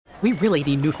We really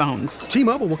need new phones.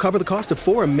 T-Mobile will cover the cost of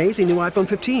 4 amazing new iPhone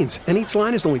 15s, and each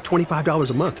line is only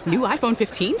 $25 a month. New iPhone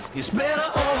 15s? It's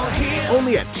better over here.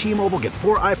 Only at T-Mobile, get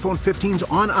 4 iPhone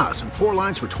 15s on us and 4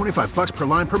 lines for $25 per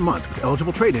line per month with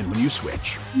eligible trade-in when you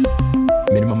switch.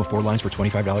 Minimum of 4 lines for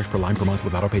 $25 per line per month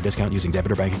with autopay discount using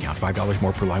debit or bank account. $5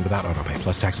 more per line without autopay,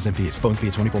 plus taxes and fees. Phone fee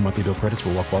at 24 monthly bill credits for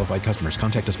well-qualified customers.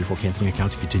 Contact us before canceling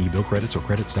account to continue bill credits or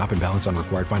credit stop and balance on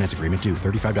required finance agreement due.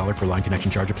 $35 per line connection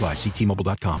charge applies. See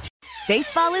T-Mobile.com.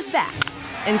 Baseball is back,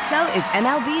 and so is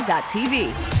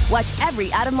MLB.tv. Watch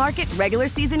every out-of-market regular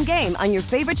season game on your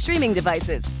favorite streaming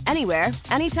devices. Anywhere,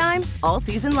 anytime, all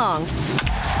season long.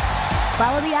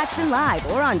 Follow the action live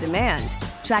or on demand.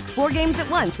 Track 4 games at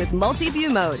once with multi-view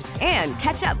mode and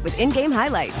catch up with in-game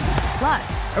highlights.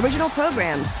 Plus, original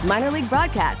programs, minor league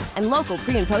broadcasts, and local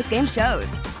pre- and post-game shows.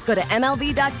 Go to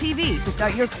MLB.tv to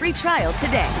start your free trial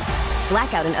today.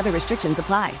 Blackout and other restrictions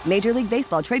apply. Major League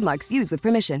Baseball trademarks used with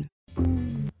permission.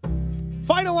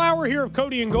 Final hour here of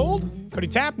Cody and Gold. Cody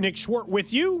Tapp, Nick Schwartz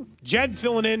with you. Jed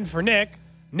filling in for Nick.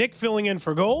 Nick filling in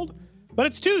for Gold. But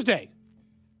it's Tuesday.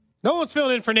 No one's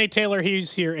filling in for Nate Taylor.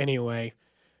 He's here anyway.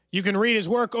 You can read his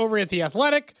work over at The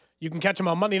Athletic. You can catch him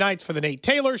on Monday nights for the Nate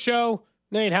Taylor Show.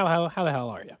 Nate, how the hell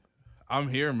are you? I'm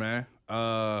here, man. You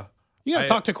got to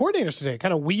talk to coordinators today.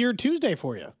 Kind of weird Tuesday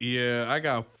for you. Yeah, I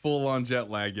got full-on jet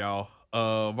lag, y'all.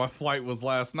 My flight was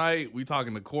last night. We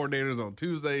talking to coordinators on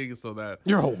Tuesday so that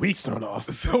your whole week's thrown off.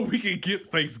 So we can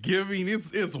get Thanksgiving.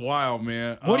 It's wild,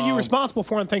 man. What are you responsible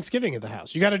for on Thanksgiving at the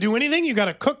house? You got to do anything? You got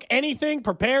to cook anything?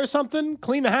 Prepare something?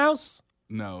 Clean the house?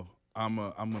 No. I'm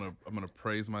gonna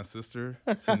praise my sister,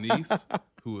 Denise,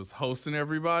 who is hosting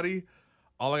everybody.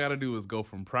 All I gotta do is go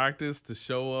from practice to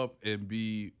show up and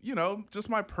be, just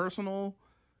my interpersonal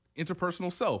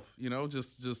self.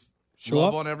 Just show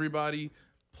love up on everybody,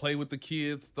 play with the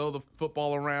kids, throw the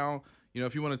football around.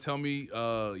 If you want to tell me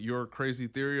your crazy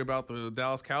theory about the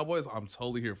Dallas Cowboys, I'm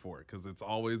totally here for it because it's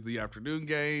always the afternoon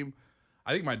game.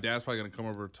 I think my dad's probably going to come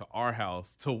over to our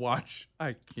house to watch,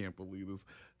 I can't believe this,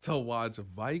 to watch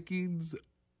Vikings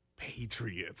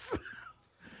Patriots.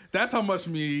 That's how much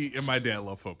me and my dad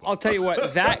love football. I'll tell you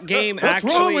what, that game What's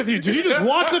wrong with you? Did you just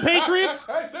watch the Patriots?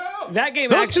 I know. That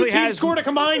game Those actually two teams scored a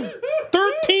combined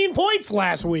 13 points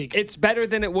last week. It's better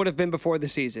than it would have been before the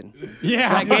season.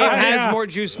 Yeah. That game has more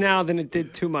juice now than it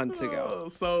did 2 months ago.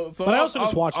 So but I also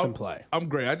just watched them play. I'm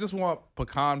great. I just want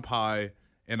pecan pie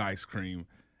and ice cream.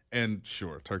 And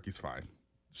sure, turkey's fine.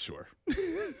 Sure.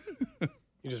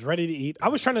 You're just ready to eat. I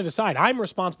was trying to decide. I'm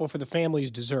responsible for the family's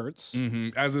desserts. Mm-hmm.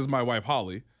 As is my wife,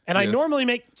 Holly. And I normally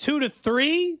make 2 to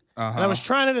 3. And I was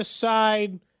trying to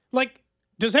decide,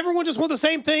 does everyone just want the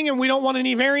same thing and we don't want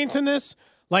any variance in this?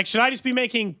 Should I just be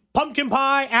making pumpkin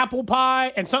pie, apple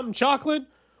pie, and something chocolate?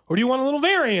 Or do you want a little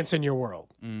variance in your world?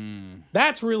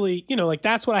 That's really,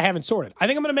 that's what I haven't sorted. I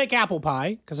think I'm going to make apple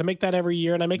pie because I make that every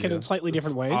year and I make it in slightly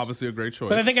different ways. Obviously a great choice.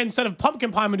 But I think instead of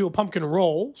pumpkin pie, I'm going to do a pumpkin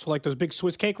roll. So those big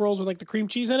Swiss cake rolls with the cream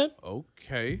cheese in it.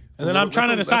 Okay. And then I'm trying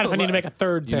to decide if I need to make a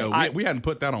third thing. We hadn't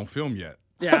put that on film yet.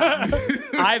 Yeah.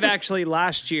 I've actually,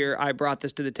 last year, I brought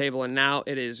this to the table, and now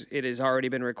it has already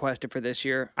been requested for this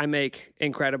year. I make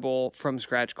incredible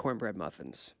from-scratch cornbread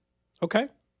muffins. Okay.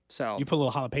 So you put a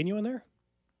little jalapeno in there?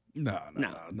 No.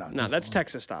 That's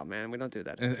Texas style, man. We don't do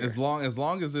that. As long as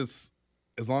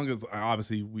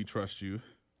obviously we trust you.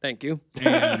 Thank you.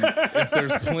 And if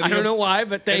there's plenty, I don't know why,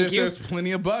 but thank if you. There's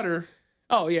plenty of butter.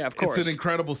 Oh yeah, of course. It's an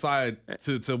incredible side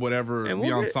to whatever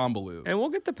the ensemble is. And we'll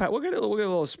get a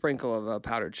little sprinkle of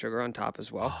powdered sugar on top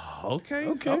as well. Okay,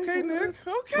 Nick.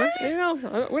 Okay.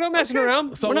 We're not messing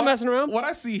around. So we're not messing around. What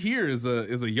I see here is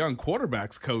a young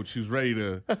quarterbacks coach who's ready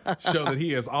to show that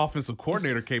he has offensive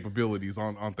coordinator capabilities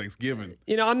on Thanksgiving.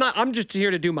 I'm just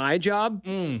here to do my job.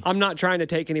 I'm not trying to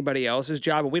take anybody else's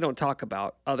job, and we don't talk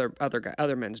about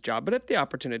other men's job. But if the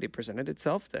opportunity presented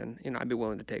itself, then I'd be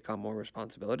willing to take on more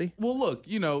responsibility. Well, look.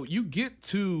 You get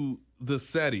to the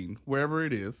setting, wherever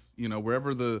it is,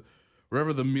 wherever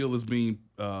the meal is being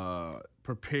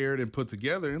prepared and put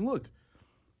together. And look,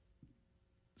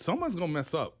 someone's going to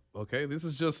mess up, okay? This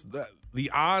is just that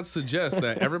the odds suggest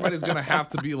that everybody's going to have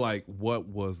to be like, what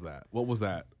was that? What was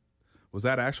that? Was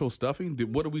that actual stuffing?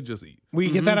 What did we just eat? We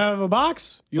get that out of a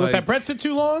box? You let that bread sit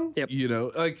too long? Yep.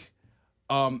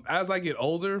 As I get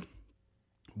older,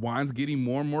 wine's getting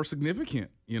more and more significant.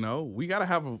 We got to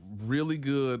have a really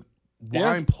good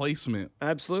wine placement.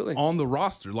 Absolutely. On the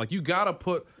roster. You got to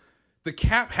put the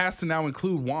cap has to now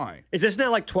include wine. Is this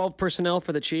now 12 personnel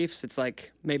for the Chiefs? It's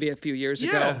maybe a few years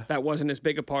ago that wasn't as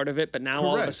big a part of it, but now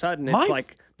all of a sudden it's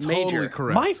major. Totally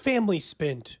correct. My family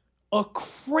spent a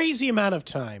crazy amount of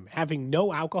time having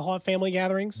no alcohol at family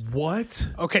gatherings. What?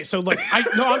 Okay, so like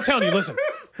I'm telling you, listen,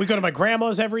 we go to my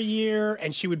grandma's every year,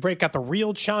 and she would break out the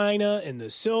real china and the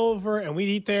silver, and we'd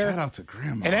eat there. Shout out to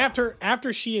grandma. And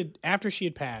after she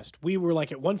had passed, we were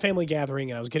like at one family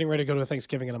gathering, and I was getting ready to go to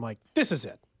Thanksgiving, and I'm like, this is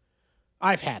it.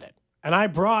 I've had it. And I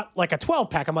brought like a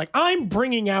 12-pack. I'm like, I'm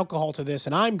bringing alcohol to this,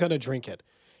 and I'm going to drink it.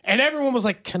 And everyone was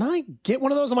like, can I get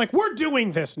one of those? I'm like, we're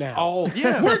doing this now. Oh,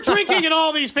 yeah. We're drinking in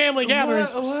all these family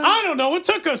gatherings. What? I don't know. It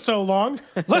took us so long.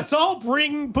 Let's all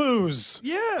bring booze.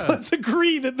 Yeah. Let's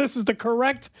agree that this is the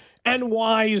correct and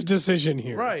wise decision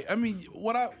here. Right. I mean,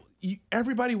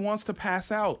 everybody wants to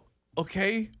pass out,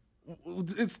 okay?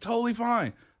 It's totally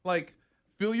fine. Like,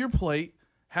 fill your plate,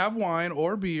 have wine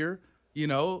or beer,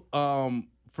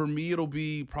 for me, it'll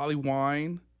be probably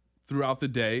wine throughout the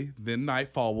day, then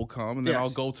nightfall will come, and then I'll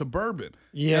go to bourbon.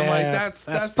 Yeah, and like that's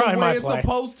the way it's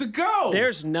supposed to go.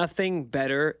 There's nothing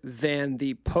better than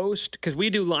the post, because we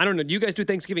do. I don't know. Do you guys do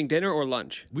Thanksgiving dinner or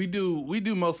lunch? We do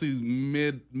mostly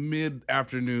mid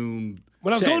afternoon.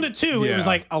 When I was Same. going to 2, it was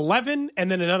like 11, and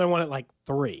then another one at like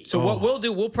 3. So what we'll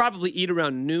do, we'll probably eat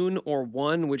around noon or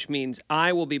 1, which means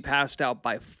I will be passed out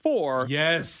by 4.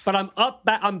 Yes. But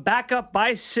I'm back up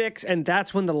by 6, and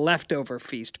that's when the leftover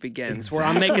feast begins, where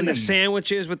I'm making the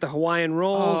sandwiches with the Hawaiian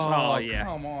rolls. Oh yeah.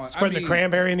 Come on. Spread the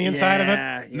cranberry in the inside of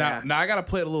it. Yeah. Now I got to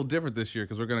play it a little different this year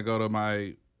because we're going to go to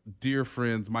my dear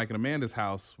friends Mike and Amanda's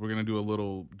house. We're going to do a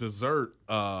little dessert,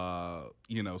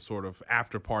 sort of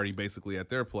after party basically at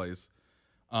their place.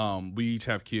 We each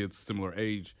have kids similar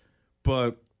age,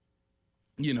 but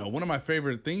one of my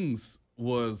favorite things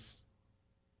was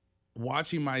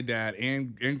watching my dad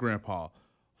and grandpa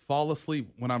fall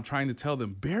asleep when I'm trying to tell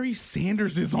them Barry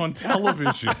Sanders is on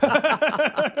television.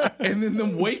 And then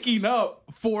them waking up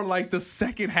for like the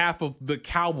second half of the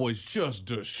Cowboys just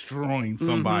destroying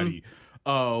somebody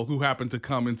who happened to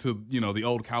come into, the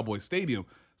old Cowboy Stadium.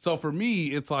 So for me,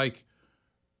 it's like,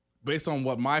 based on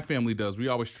what my family does, we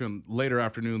always trim later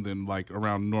afternoon than like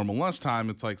around normal lunchtime.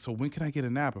 It's like, so when can I get a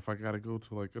nap if I got to go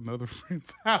to like another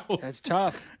friend's house? That's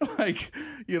tough. Like,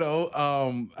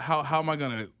 how am I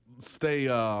going to stay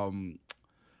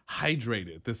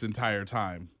hydrated this entire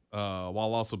time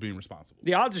while also being responsible?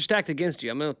 The odds are stacked against you.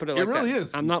 I'm going to put it like that. It really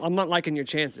is. I'm not liking your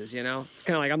chances, It's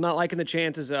kind of like I'm not liking the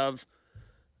chances of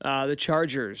the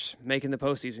Chargers making the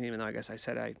postseason, even though I guess I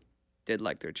said I did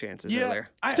like their chances earlier.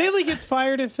 Staley get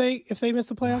fired if they miss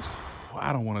the playoffs?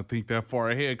 I don't want to think that far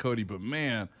ahead, Cody, but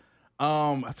man,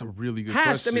 that's a really good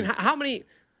question. I mean, how many?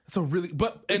 It's a really,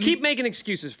 but and keep making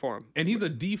excuses for him. And he's a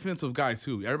defensive guy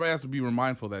too. Everybody has to be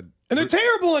mindful that. And they're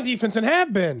terrible on defense and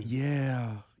have been.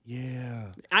 Yeah.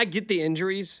 I get the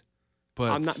injuries.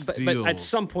 But I'm not. still, but at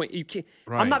some point, you can't.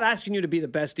 Right. I'm not asking you to be the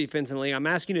best defense in the league. I'm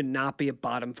asking you to not be a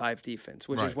bottom 5 defense,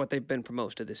 which Right. is what they've been for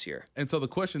most of this year. And so the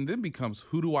question then becomes,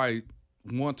 who do I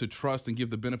want to trust and give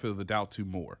the benefit of the doubt to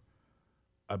more?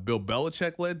 A Bill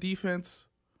Belichick-led defense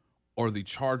or the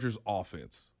Chargers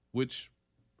offense, which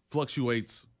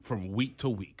fluctuates from week to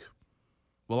week?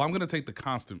 Well, I'm going to take the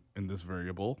constant in this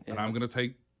variable, and I'm going to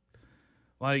take,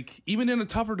 like, even in a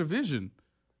tougher division,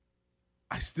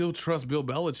 I still trust Bill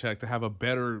Belichick to have a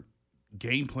better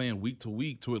game plan week to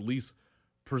week to at least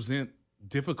present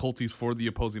difficulties for the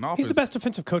opposing offense. He's the best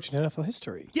defensive coach in NFL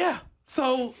history. Yeah.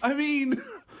 So, I mean,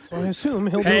 So I assume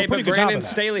he'll do Hey, a pretty but good job Brandon of that.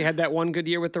 Staley had that one good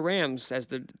year with the Rams as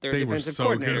their they were defensive so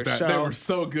coordinator. good. They were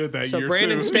so good that year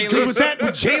Brandon too. Staley- Good with that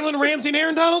with Jalen Ramsey and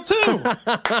Aaron Donald too.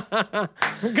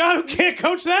 God who can't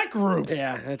coach that group.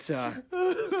 Yeah, that's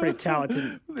pretty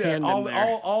talented Yeah, tandem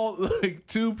there. all like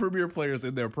 2 premier players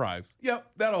in their primes. Yep,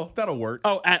 that'll work.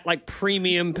 Oh, at like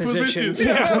premium positions.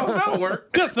 Yeah, that'll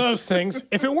work. Just those things.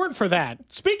 If it weren't for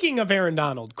that, speaking of Aaron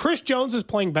Donald, Chris Jones is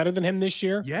playing better than him this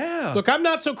year. Yeah. Look, I'm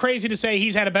not so crazy to say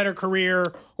he's had a better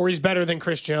career or he's better than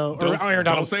Chris Jones or Aaron Donald.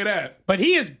 Don't say that. But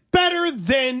he is better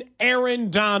than Aaron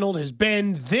Donald has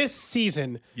been this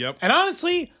season. Yep. And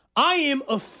honestly, I am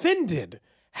offended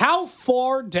how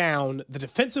far down the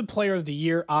Defensive Player of the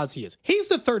Year odds he is. He's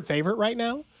the 3rd favorite right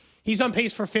now. He's on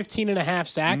pace for 15.5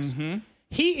 sacks. Mm-hmm.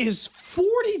 He is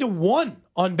 40-1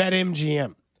 on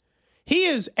BetMGM. He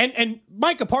is, and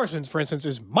Micah Parsons, for instance,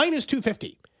 is minus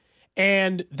 250.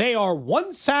 And they are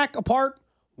 1 sack apart,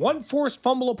 1 forced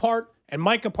fumble apart, and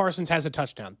Micah Parsons has a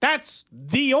touchdown. That's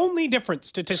the only difference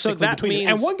statistically that between them.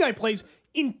 means- And one guy plays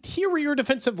interior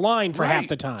defensive line for half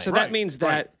the time. So that means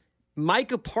that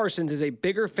Micah Parsons is a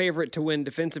bigger favorite to win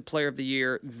Defensive Player of the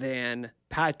Year than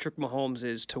Patrick Mahomes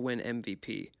is to win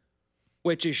MVP,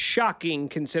 which is shocking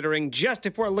considering just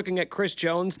if we're looking at Chris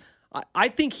Jones, I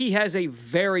think he has a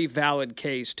very valid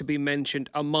case to be mentioned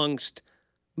amongst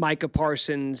Micah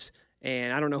Parsons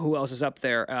and I don't know who else is up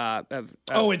there.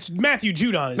 It's Matthew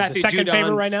Judon is Matthew the second Judon.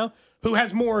 favorite right now, who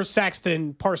has more sacks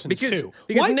than Parsons too.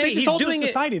 Why? They just all just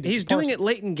decided he's doing it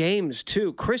late in games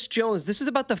too. Chris Jones, this is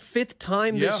about the 5th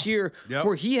time this year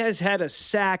where he has had a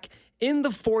sack in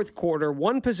the fourth quarter,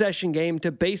 one possession game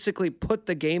to basically put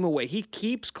the game away. He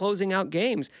keeps closing out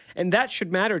games, and that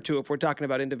should matter too if we're talking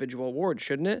about individual awards,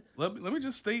 shouldn't it? Let me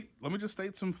just state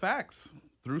some facts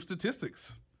through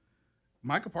statistics.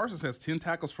 Micah Parsons has 10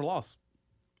 tackles for loss.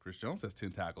 Chris Jones has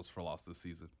 10 tackles for loss this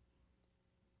season.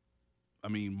 I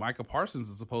mean, Micah Parsons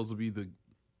is supposed to be the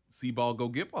see ball, go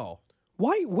get ball.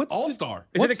 Why? What's all-star?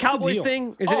 Is it a Cowboys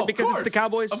thing? Is it because it's the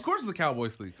Cowboys? Of course it's a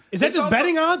Cowboys thing. Is that just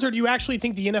betting odds, or do you actually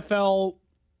think the NFL,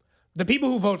 the people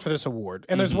who vote for this award,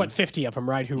 and there's 50 of them,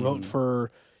 right, who vote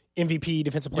for MVP,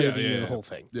 Defensive Player of the Year, the whole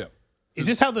thing? Yeah. Is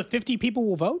this how the 50 people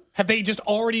will vote? Have they just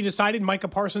already decided Micah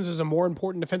Parsons is a more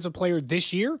important defensive player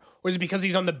this year, or is it because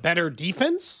he's on the better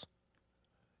defense?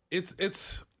 It's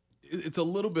a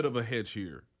little bit of a hedge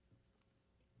here.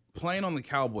 Playing on the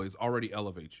Cowboys already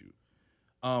elevates you.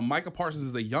 Micah Parsons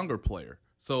is a younger player,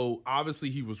 so obviously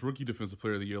he was Rookie Defensive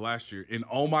Player of the Year last year, and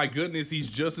oh my goodness, he's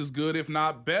just as good, if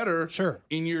not better,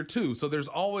 in year 2. So there's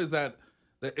always that.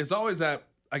 It's always that.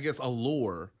 I guess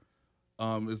allure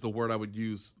is the word I would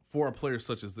use for a player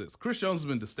such as this. Chris Jones has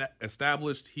been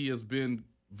established. He has been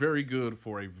very good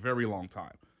for a very long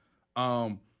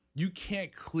time. You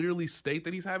can't clearly state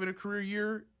that he's having a career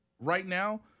year right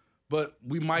now. But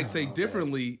we might say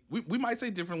differently. We might say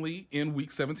differently in week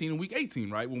 17 and week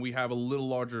 18, right? When we have a little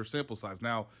larger sample size.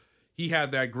 Now, he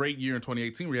had that great year in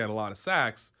 2018 where he had a lot of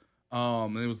sacks.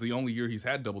 And it was the only year he's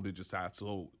had double-digit sacks.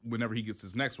 So whenever he gets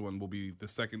his next one, will be the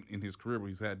second in his career where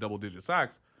he's had double-digit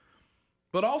sacks.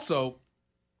 But also,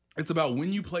 it's about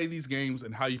when you play these games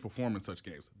and how you perform in such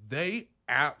games. They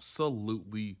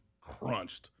absolutely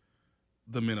crunched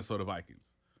the Minnesota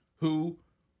Vikings, who,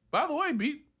 by the way,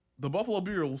 beat the Buffalo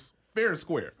Bills fair and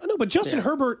square. I know, but Justin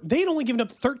Herbert, they had only given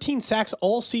up 13 sacks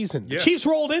all season. The Chiefs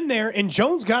rolled in there, and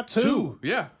Jones got 2.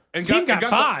 Yeah. And team got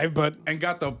 5, and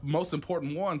got the most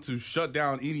important one to shut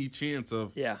down any chance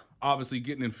of obviously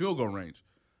getting in field goal range.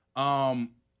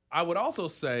 I would also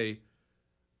say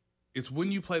it's when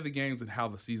you play the games and how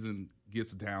the season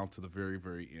gets down to the very,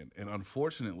 very end. And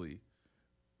unfortunately,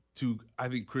 I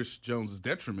think Chris Jones'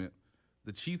 detriment,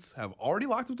 the Chiefs have already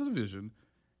locked up the division,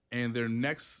 and their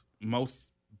next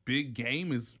most big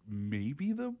game is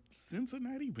maybe the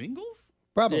Cincinnati Bengals?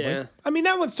 Probably. Yeah. I mean,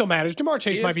 that one still matters. Jamar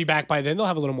Chase might be back by then. They'll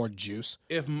have a little more juice.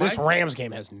 This Rams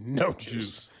game has no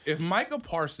juice. If Micah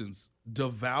Parsons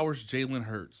devours Jalen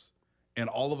Hurts and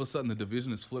all of a sudden the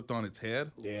division is flipped on its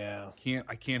head,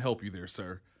 I can't help you there,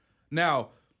 sir. Now,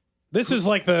 this is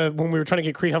like when we were trying to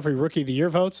get Creed Humphrey Rookie of the Year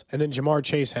votes, and then Jamar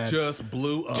Chase had just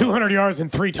blew up 200 yards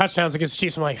and 3 touchdowns against the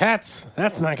Chiefs. I'm like, that's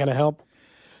not going to help.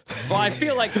 Well, I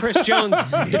feel like Chris Jones'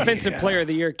 Defensive Player of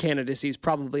the Year candidacy is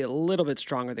probably a little bit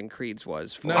stronger than Creed's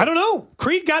was. I don't know.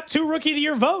 Creed got 2 Rookie of the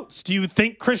Year votes. Do you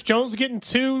think Chris Jones is getting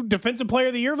 2 Defensive Player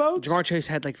of the Year votes? Jamar Chase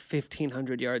had like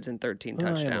 1,500 yards and 13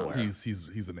 touchdowns.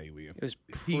 He's an alien. It was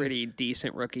pretty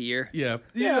decent rookie year. Yeah,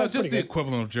 just the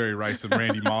equivalent of Jerry Rice and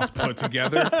Randy Moss put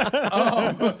together.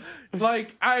 I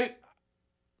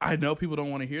know people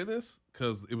don't want to hear this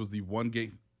because it was the one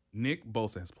game. Nick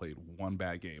Bosa has played one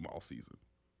bad game all season.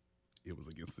 It was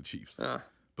against the Chiefs.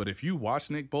 But if you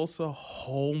watch Nick Bosa,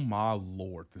 oh my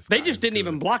Lord, they just didn't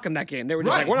even block him that game. They were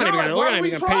just like, we're not even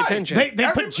going to pay attention. They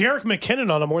put Jerick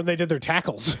McKinnon on him more than they did their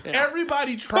tackles.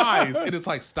 Everybody tries, and it's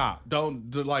like, stop.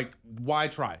 Why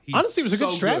try? Honestly, it was a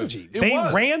good strategy. They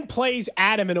ran plays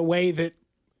at him in a way that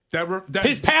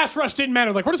his pass rush didn't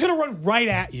matter. Like, we're just going to run right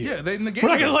at you. Yeah, they negated. We're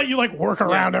not going to let you work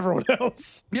around everyone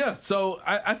else. Yeah, so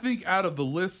I think out of the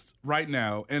list right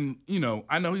now, and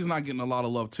I know he's not getting a lot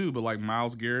of love too, but like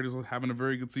Myles Garrett is having a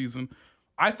very good season.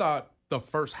 I thought the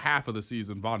first half of the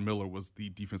season, Von Miller was the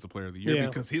Defensive Player of the Year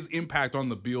because his impact on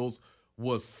the Bills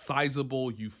was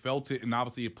sizable. You felt it, and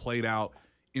obviously it played out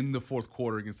in the fourth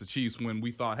quarter against the Chiefs when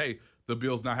we thought, hey, the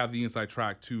Bills now have the inside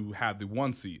track to have the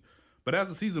 1 seed. But as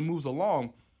the season moves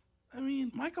along, I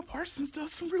mean, Micah Parsons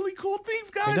does some really cool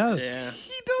things, guys. He does. Yeah.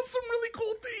 He does some really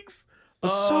cool things.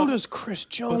 But so does Chris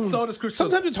Jones.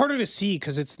 Sometimes it's harder to see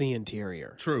because it's the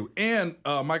interior. True. And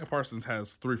Micah Parsons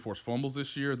has 3 forced fumbles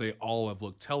this year. They all have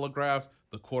looked telegraphed.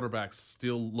 The quarterbacks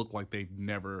still look like they've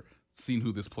never seen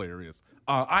who this player is,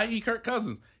 i.e. Kirk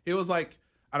Cousins. It was like,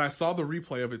 and I saw the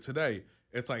replay of it today.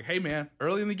 It's like, hey, man,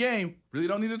 early in the game, really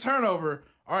don't need a turnover.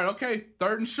 All right, okay,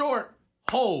 3rd and short.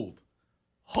 Hold.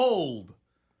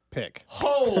 Pick.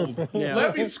 Hold.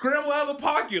 Let me scramble out of the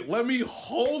pocket. Let me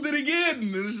hold it again.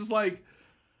 And it's just like,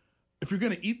 if you're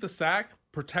going to eat the sack,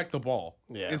 protect the ball.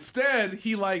 Yeah. Instead,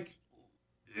 he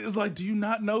It's like, do you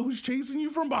not know who's chasing you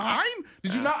from behind?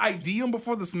 Did you not ID him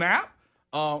before the snap?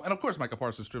 And of course, Micah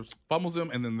Parsons trips, fumbles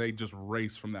him, and then they just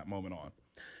race from that moment on.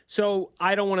 So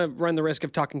I don't want to run the risk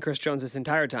of talking Chris Jones this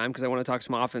entire time because I want to talk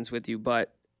some offense with you,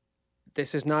 but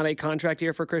this is not a contract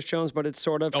year for Chris Jones, but it's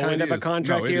sort of kind of a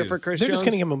contract year for Chris Jones. They're just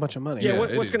going to give him a bunch of money. Yeah,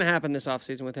 what's going to happen this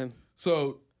offseason with him?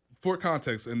 So for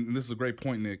context, and this is a great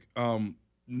point, Nick,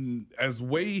 as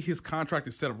way his contract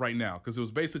is set up right now, because it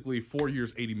was basically 4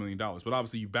 years, $80 million, but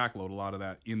obviously you backload a lot of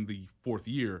that in the fourth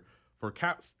year for a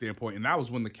cap standpoint, and that was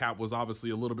when the cap was obviously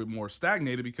a little bit more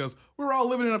stagnated because we were all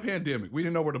living in a pandemic. We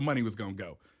didn't know where the money was going to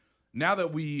go. Now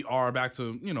that we are back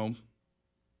to,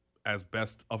 as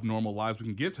best of normal lives we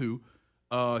can get to,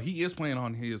 he is playing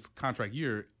on his contract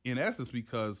year in essence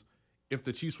because if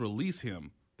the Chiefs release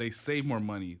him, they save more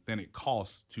money than it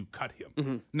costs to cut him.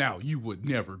 Mm-hmm. Now, you would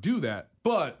never do that,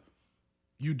 but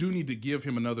you do need to give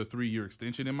him another 3-year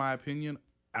extension, in my opinion,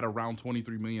 at around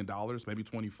 $23 million, maybe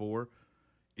 24.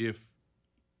 If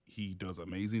he does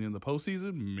amazing in the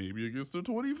postseason, maybe it gets to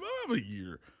 25 a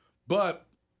year. But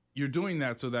you're doing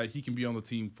that so that he can be on the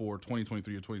team for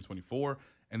 2023 or 2024,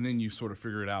 and then you sort of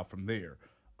figure it out from there.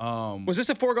 Was this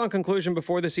a foregone conclusion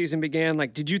before the season began?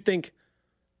 Like, did you think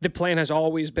the plan has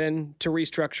always been to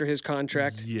restructure his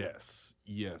contract? Yes.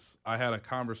 I had a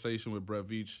conversation with Brett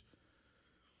Veach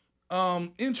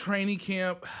in training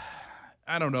camp.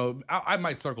 I don't know. I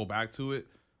might circle back to it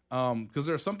because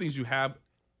there are some things you have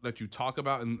that you talk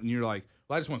about, and you're like,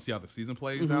 well, I just want to see how the season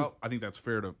plays out. I think that's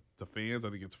fair to fans. I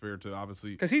think it's fair to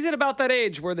obviously. Because he's at about that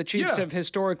age where the Chiefs have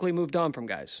historically moved on from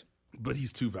guys. But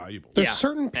he's too valuable. There's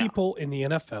certain people in the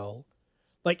NFL,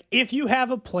 like if you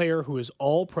have a player who is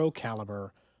all pro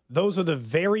caliber, those are the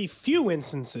very few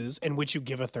instances in which you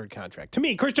give a third contract. To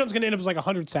me, Chris Jones is going to end up as like a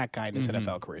 100-sack guy in his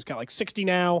NFL career. He's got like 60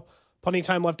 now, plenty of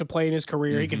time left to play in his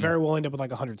career. He could very well end up with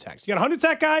like 100 sacks. You got a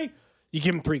 100-sack guy, you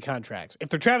give him 3 contracts. If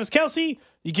they're Travis Kelce,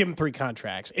 you give him 3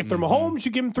 contracts. If they're Mahomes,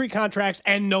 you give him 3 contracts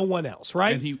and no one else,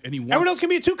 right? And he wants, everyone else can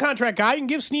be a 2-contract guy. You can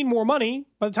give Snead more money.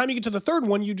 By the time you get to the third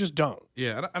one, you just don't.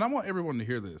 Yeah, and I want everyone to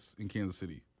hear this in Kansas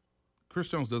City. Chris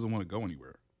Jones doesn't want to go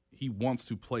anywhere. He wants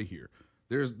to play here.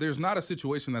 There's not a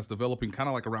situation that's developing kind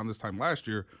of like around this time last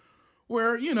year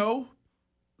where,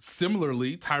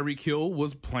 similarly, Tyreek Hill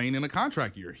was playing in a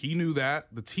contract year. He knew that.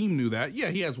 The team knew that. Yeah,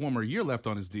 he has 1 more year left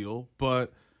on his deal,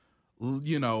 but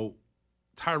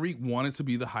Tyreek wanted to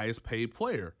be the highest paid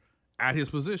player at his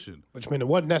position. Which meant it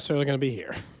wasn't necessarily going to be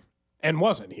here and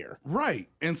wasn't here. Right.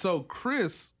 And so,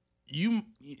 Chris, you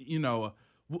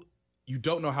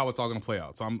don't know how it's all going to play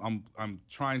out. So I'm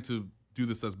trying to do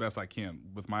this as best I can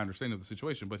with my understanding of the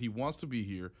situation, but he wants to be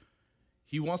here.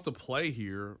 He wants to play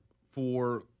here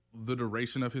for the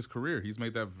duration of his career. He's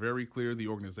made that very clear. The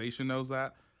organization knows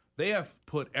that. They have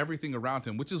put everything around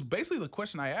him, which is basically the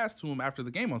question I asked to him after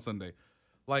the game on Sunday.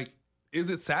 Like, is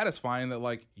it satisfying that,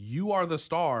 like, you are the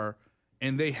star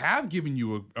and they have given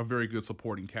you a very good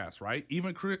supporting cast, right?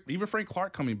 Even Frank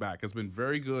Clark coming back has been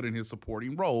very good in his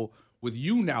supporting role with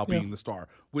you now being the star,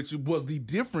 which was the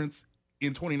difference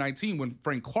in 2019 when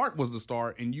Frank Clark was the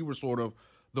star and you were sort of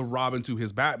the Robin to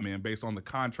his Batman based on the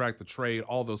contract, the trade,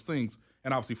 all those things.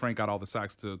 And obviously Frank got all the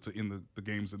sacks to end the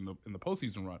games in the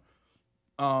postseason run.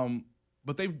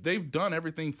 But they've done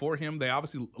everything for him. They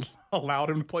obviously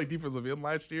allowed him to play defensive end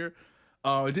last year.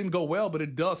 It didn't go well, but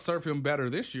it does serve him better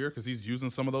this year because he's using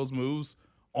some of those moves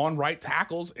on right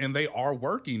tackles, and they are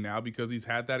working now because he's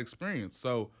had that experience.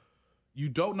 So you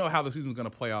don't know how the season's going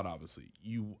to play out, obviously.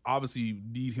 You obviously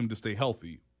need him to stay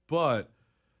healthy, but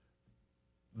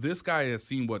this guy has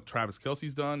seen what Travis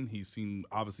Kelce's done. He's seen,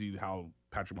 obviously, how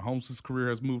Patrick Mahomes' career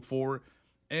has moved forward,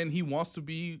 and he wants to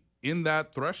be in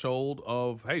that threshold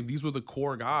of, hey, these were the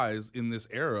core guys in this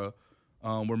era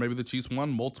where maybe the Chiefs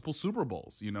won multiple Super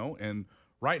Bowls, and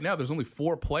right now there's only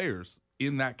 4 players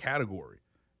in that category.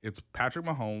 It's Patrick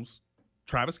Mahomes,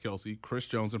 Travis Kelce, Chris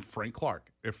Jones, and Frank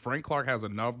Clark. If Frank Clark has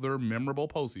another memorable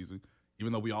postseason,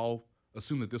 even though we all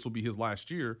assume that this will be his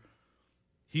last year,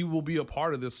 he will be a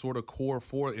part of this sort of core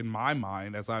 4 in my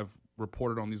mind, as I've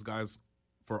reported on these guys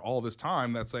for all this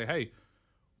time, that say, hey,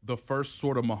 the first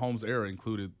sort of Mahomes era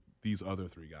included these other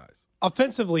 3 guys.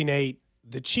 Offensively, Nate,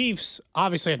 the Chiefs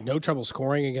obviously had no trouble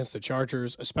scoring against the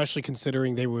Chargers, especially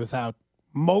considering they were without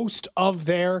most of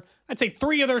their, I'd say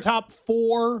 3 of their top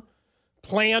 4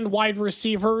 planned wide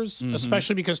receivers,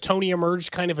 especially because Tony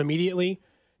emerged kind of immediately.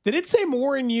 Did it say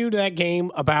more in you to that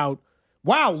game about,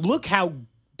 wow, look how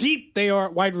deep they are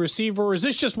at wide receiver? Or is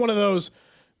this just one of those,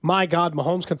 my God,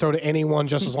 Mahomes can throw to anyone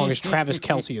just as long as Travis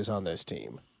Kelce is on this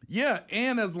team? Yeah,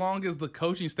 and as long as the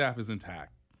coaching staff is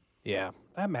intact. Yeah,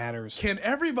 that matters. Can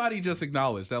everybody just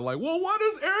acknowledge that? Like, well, what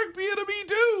does Eric Bieniemy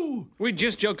do? We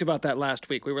just joked about that last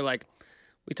week. We were like,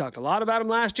 we talked a lot about him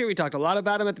last year. We talked a lot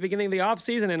about him at the beginning of the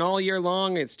offseason, and all year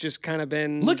long, it's just kind of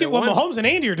been. Look at what Mahomes and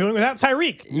Andy are doing without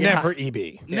Tyreek. Yeah. Never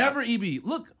EB. Never EB.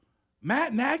 Look,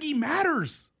 Matt Nagy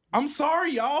matters. I'm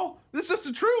sorry, y'all. This is just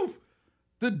the truth.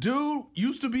 The dude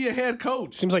used to be a head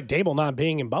coach. Seems like Dable not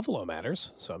being in Buffalo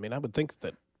matters. So, I mean, I would think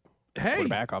that Hey,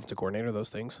 quarterback, offensive coordinator, those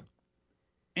things.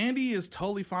 Andy is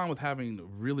totally fine with having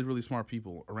really, really smart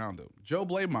people around him. Joe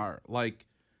Blademeyer, like,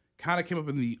 kind of came up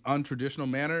in the untraditional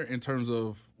manner in terms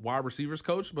of wide receivers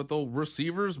coach, but the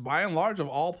receivers, by and large, have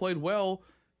all played well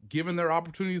given their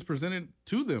opportunities presented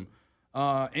to them.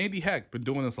 Andy Heck, been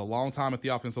doing this a long time at the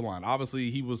offensive line. Obviously,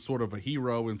 he was sort of a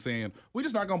hero in saying, we're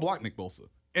just not going to block Nick Bosa.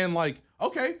 And, like,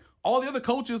 okay, all the other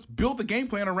coaches built the game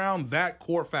plan around that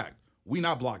core fact. We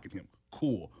not blocking him.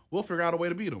 Cool. We'll figure out a way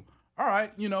to beat him. All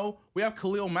right, we have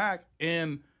Khalil Mack,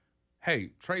 and,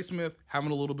 hey, Trey Smith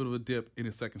having a little bit of a dip in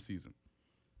his second season.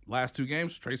 Last 2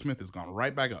 games, Trey Smith has gone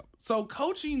right back up. So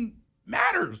coaching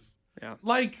matters. Yeah.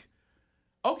 Like,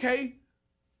 okay,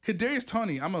 Kadarius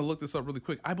Toney, I'm going to look this up really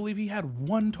quick. I believe he had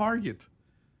 1 target.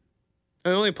 I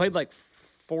only played like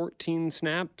 14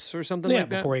 snaps or something like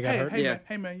that. Before he got hurt.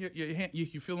 Hey man,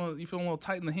 you feeling a little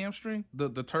tight in the hamstring?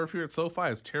 The turf here at SoFi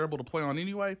is terrible to play on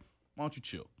anyway. Why don't you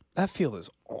chill? That field is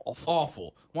awful.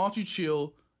 Awful. Why don't you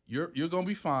chill? You're going to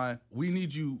be fine. We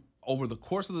need you over the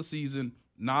course of the season,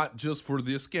 not just for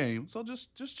this game. So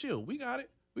just chill. We got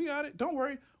it. Don't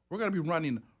worry. We're going to be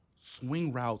running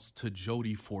swing routes to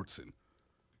Jody Fortson.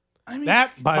 I mean,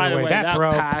 That, by the way, that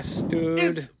throw. pass, dude.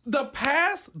 it's the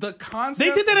pass, the concept.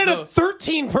 They did that at a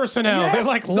 13 personnel. Yes, They're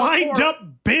like the lined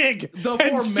up big the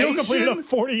and still completed a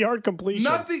formation, 40-yard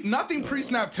completion. Nothing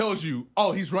pre-snap tells you,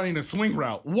 oh, he's running a swing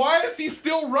route. Why is he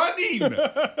still running?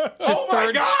 Oh my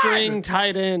Third God. string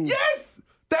tight end. Yes,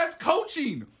 that's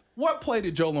coaching. What play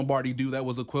did Joe Lombardi do that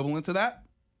was equivalent to that?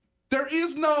 There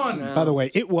is none. No. By the way,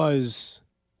 it was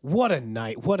what a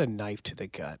knife to the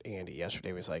gut. Andy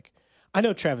yesterday was like, I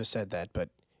know Travis said that, but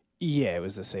yeah, it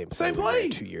was the same play. Same we ran play.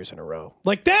 2 years in a row.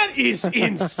 Like, that is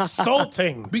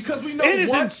insulting. Because we know it is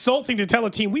what- insulting to tell a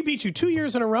team we beat you 2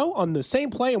 years in a row on the same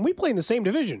play and we play in the same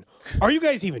division. Are you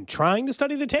guys even trying to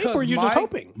study the tape, or are you just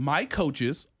hoping? My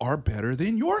coaches are better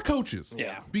than your coaches.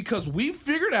 Yeah. Because we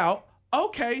figured out,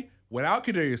 okay, without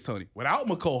Kadarius Toney, without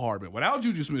McCole Hardman, without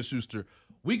Juju Smith-Schuster,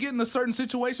 we get in a certain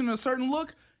situation and a certain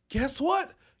look. Guess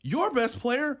what? Your best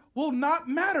player will not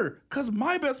matter because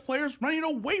my best player is running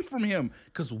away from him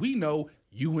because we know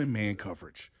you in man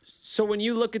coverage. So when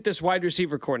you look at this wide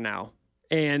receiver core now,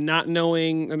 and not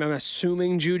knowing, I'm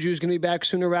assuming Juju's going to be back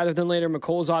sooner rather than later.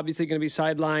 McColl's obviously going to be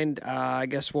sidelined. I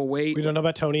guess we'll wait. We don't know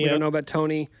about Tony We yet. don't know about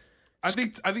Tony. I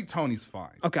think Tony's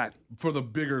fine. Okay. For the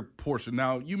bigger portion.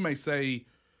 Now, you may say,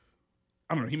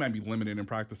 I don't know, he might be limited in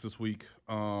practice this week.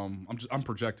 I'm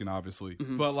projecting, obviously.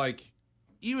 Mm-hmm. But, like,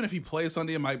 even if he plays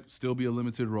Sunday, it might still be a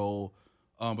limited role.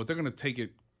 But they're going to take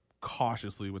it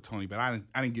cautiously with Tony. But I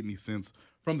didn't get any sense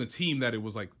from the team that it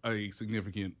was, like, a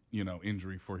significant,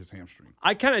 injury for his hamstring.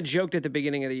 I kind of joked at the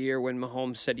beginning of the year when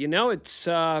Mahomes said,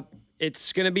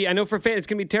 it's going to be, I know it's going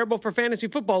to be terrible for fantasy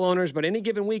football owners, but any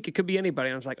given week, it could be anybody.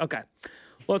 And I was like, okay,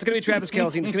 well, it's going to be Travis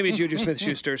Kelce and it's going to be Juju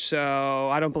Smith-Schuster, so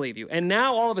I don't believe you. And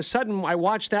now all of a sudden I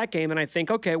watch that game and I think,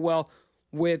 okay, well,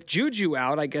 with Juju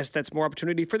out, I guess that's more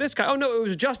opportunity for this guy. Oh, no, it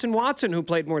was Justin Watson who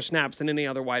played more snaps than any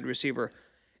other wide receiver.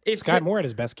 Sky Moore had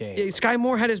his best game. Sky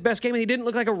Moore had his best game, and he didn't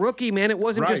look like a rookie, man. It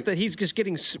wasn't just Right. that he's just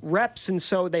getting reps, and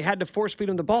so they had to force feed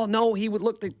him the ball. No, he would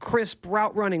look the crisp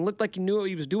route running, looked like he knew what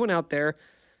he was doing out there.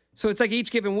 So it's like each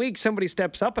given week somebody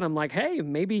steps up, and I'm like, hey,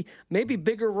 maybe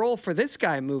bigger role for this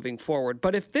guy moving forward.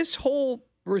 But if this whole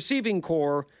receiving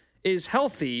core is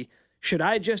healthy, should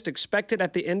I just expect it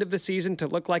at the end of the season to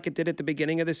look like it did at the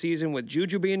beginning of the season with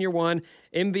Juju being your one,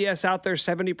 MVS out there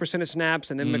 70% of snaps,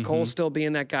 and then McCole still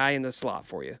being that guy in the slot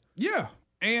for you? Yeah.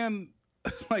 And,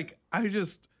 like,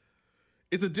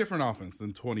 it's a different offense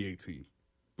than 2018,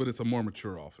 but it's a more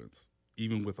mature offense,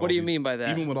 even with What do you mean by that?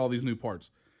 Even with all these new parts.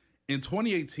 In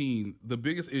 2018, the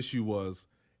biggest issue was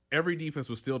every defense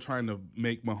was still trying to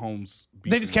make Mahomes beat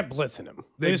They just them. kept blitzing him.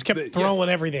 They just kept throwing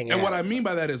everything And at what I him. mean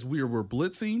by that is we were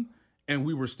blitzing and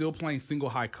we were still playing single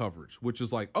high coverage, which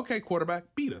is like, okay, quarterback,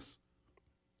 beat us.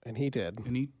 And he did.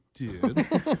 And he did.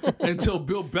 Until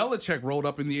Bill Belichick rolled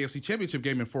up in the AFC Championship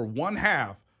game and for one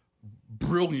half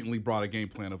brilliantly brought a game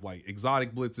plan of like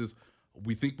exotic blitzes.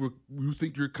 We think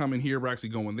you're coming here. We're actually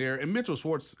going there. And Mitchell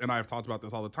Schwartz and I have talked about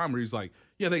this all the time where he's like,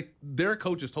 yeah, their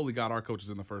coaches totally got our coaches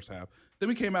in the first half. Then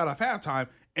we came out of halftime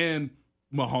and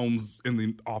Mahomes in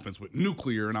the offense went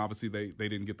nuclear, and obviously they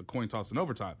didn't get the coin toss in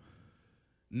overtime.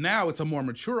 Now it's a more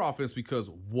mature offense because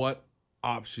what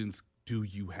options do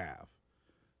you have?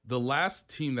 The last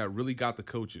team that really got the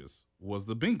coaches was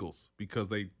the Bengals because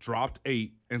they dropped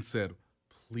 8 and said,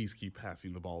 please keep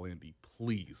passing the ball, Andy,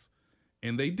 please.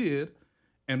 And they did,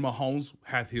 and Mahomes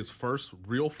had his first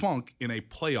real funk in a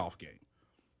playoff game.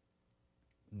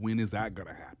 When is that going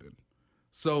to happen?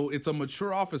 So it's a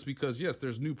mature offense because, yes,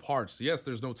 there's new parts. Yes,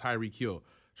 there's no Tyreek Hill.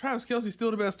 Travis Kelce's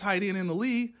still the best tight end in the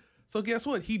league. So guess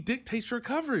what? He dictates your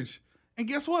coverage. And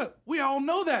guess what? We all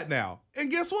know that now.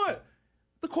 And guess what?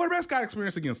 The quarterback's got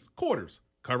experience against quarters,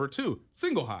 cover 2,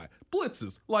 single high,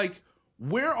 blitzes. Like,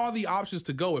 where are the options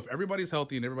to go if everybody's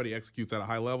healthy and everybody executes at a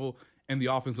high level and the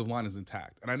offensive line is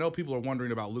intact? And I know people are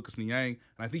wondering about Lucas Niang,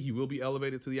 and I think he will be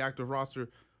elevated to the active roster,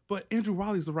 but Andrew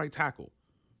Wiley's the right tackle.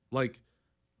 Like,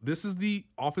 this is the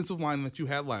offensive line that you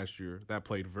had last year that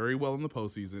played very well in the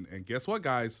postseason. And guess what,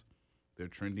 guys? They're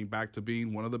trending back to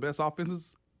being one of the best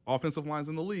offensive lines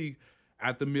in the league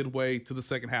at the midway to the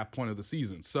second half point of the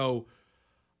season. So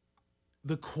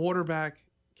the quarterback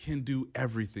can do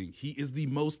everything. He is the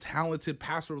most talented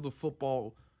passer of the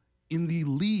football in the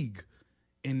league.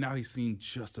 And now he's seen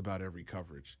just about every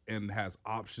coverage and has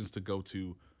options to go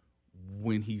to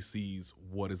when he sees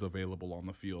what is available on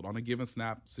the field on a given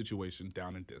snap situation,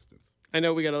 down and distance. I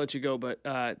know we got to let you go, but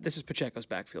this is Pacheco's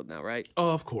backfield now, right?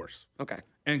 Of course. Okay.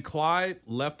 And Clyde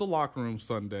left the locker room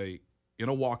Sunday in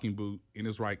a walking boot in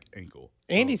his right ankle.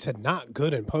 Andy said not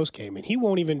good in postgame, and he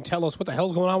won't even tell us what the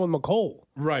hell's going on with McCole.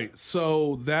 Right.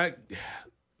 So that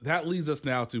leads us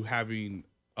now to having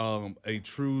a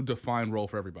true defined role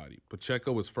for everybody.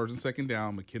 Pacheco is first and second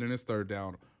down. McKinnon is third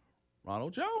down.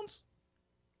 Ronald Jones.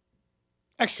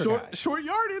 Extra short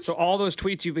yardage. So all those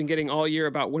tweets you've been getting all year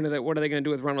about what are they going to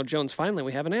do with Ronald Jones, finally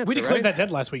we have an answer. We declared that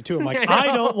dead last week, too. I'm like, I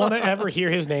don't want to ever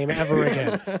hear his name ever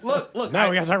again. Look.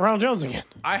 Now we got to talk Ronald Jones again.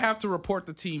 I have to report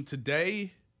the team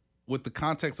today with the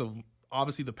context of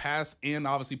obviously the past and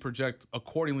obviously project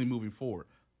accordingly moving forward.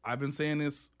 I've been saying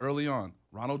this early on.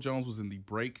 Ronald Jones was in the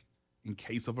break in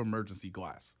case of emergency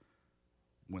glass.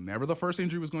 Whenever the first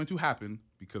injury was going to happen,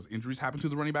 because injuries happen to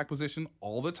the running back position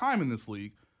all the time in this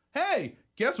league, hey,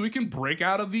 guess we can break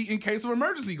out of the in case of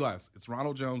emergency glass. It's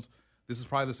Ronald Jones. This is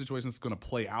probably the situation that's going to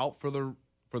play out for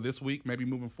this week, maybe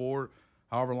moving forward,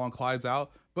 however long Clyde's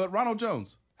out. But Ronald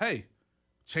Jones, hey,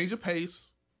 change of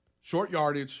pace, short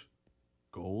yardage,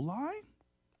 goal line?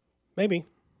 Maybe.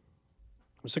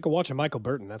 I'm sick of watching Michael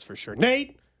Burton, that's for sure.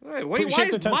 Nate! Wait, why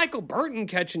is Michael Burton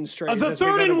catching straight? The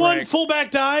 3rd and 1 fullback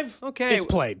dive. Okay, it's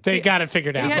played. They got it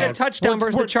figured out. He had a touchdown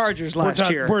versus the Chargers last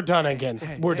year. We're done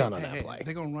We're done on that play.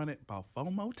 They're gonna run it about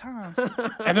 4 more times, and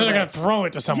then they're gonna throw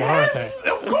it to someone, aren't they?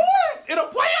 Of course, in a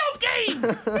playoff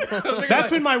game.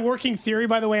 That's been my working theory,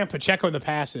 by the way, on Pacheco in the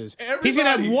passes. He's gonna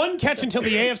have one catch until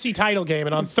the AFC title game,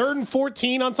 and on 3rd and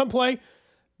 14 on some play,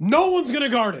 no one's gonna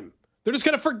guard him. They're just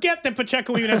going to forget that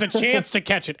Pacheco even has a chance to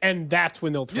catch it, and that's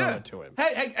when they'll throw it to him.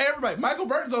 Hey, everybody. Michael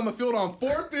Burton's on the field on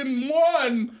 4th and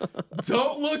 1.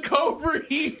 Don't look over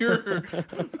here.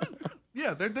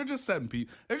 Yeah, they're just setting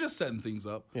things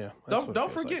up. Yeah.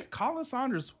 Don't forget, Colin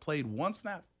Saunders played 1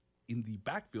 snap in the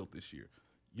backfield this year.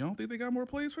 You don't think they got more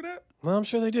plays for that? Well, I'm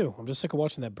sure they do. I'm just sick of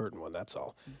watching that Burton one, that's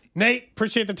all. Nate,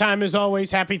 appreciate the time as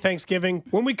always. Happy Thanksgiving.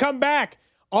 When we come back,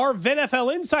 our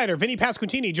VNFL insider, Vinny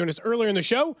Pasquantini, joined us earlier in the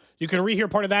show. You can rehear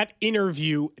part of that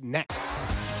interview next.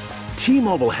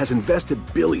 T-Mobile has invested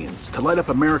billions to light up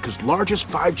America's largest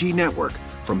 5G network,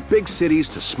 from big cities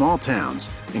to small towns,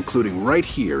 including right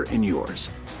here in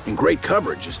yours. And great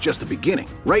coverage is just the beginning.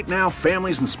 Right now,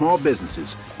 families and small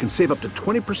businesses can save up to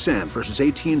 20% versus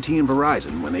AT&T and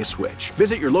Verizon when they switch.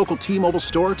 Visit your local T-Mobile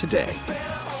store today.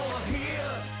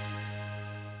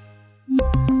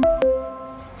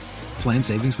 Plan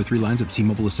savings with 3 lines of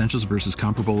T-Mobile Essentials versus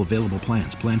comparable available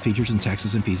plans. Plan features and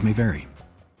taxes and fees may vary.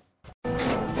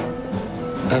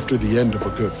 After the end of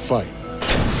a good fight,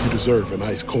 you deserve an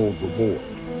ice-cold reward.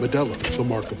 Modelo is the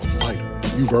mark of a fighter.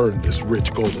 You've earned this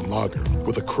rich golden lager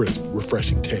with a crisp,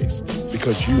 refreshing taste.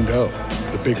 Because you know,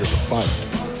 the bigger the fight,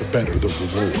 the better the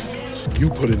reward. You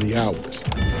put in the hours,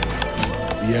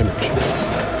 the energy,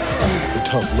 the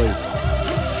tough labor.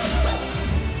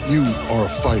 You are a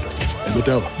fighter, and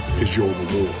Modelo is your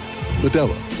reward.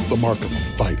 Modelo, the mark of a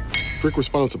fighter. Drink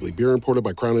responsibly. Beer imported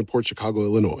by Crown Imports, Chicago,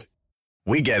 Illinois.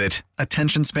 We get it.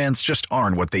 Attention spans just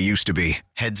aren't what they used to be.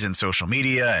 Heads in social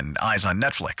media and eyes on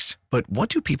Netflix. But what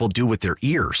do people do with their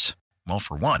ears? Well,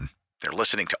 for one, they're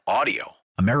listening to audio.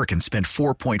 Americans spend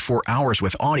 4.4 hours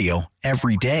with audio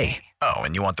every day. Oh,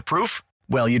 and you want the proof?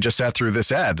 Well, you just sat through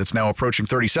this ad that's now approaching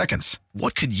 30 seconds.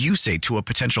 What could you say to a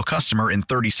potential customer in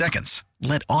 30 seconds?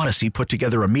 Let Odyssey put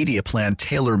together a media plan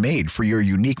tailor-made for your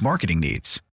unique marketing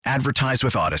needs. Advertise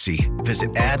with Odyssey.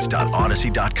 Visit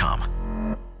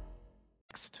ads.odyssey.com.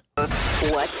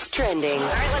 What's trending? All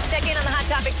right, let's check in on the hot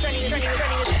topics trending.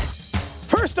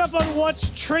 First up on What's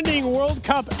Trending, World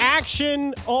Cup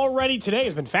action already today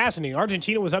has been fascinating.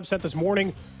 Argentina was upset this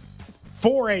morning,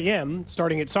 4 a.m.,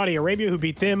 starting at Saudi Arabia, who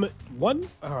beat them 1.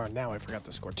 Oh, now I forgot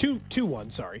the score.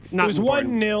 2-1, sorry. Not it was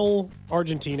important. 1-0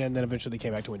 Argentina, and then eventually they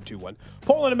came back to win 2-1.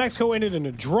 Poland and Mexico ended in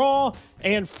a draw,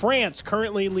 and France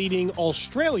currently leading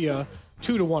Australia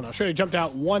 2-1. Australia jumped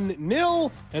out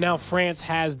 1-0, and now France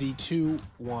has the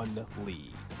 2-1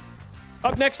 lead.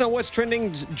 Up next on What's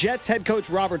Trending, Jets head coach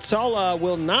Robert Saleh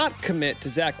will not commit to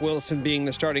Zach Wilson being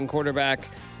the starting quarterback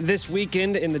this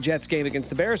weekend in the Jets game against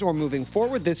the Bears or moving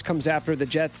forward. This comes after the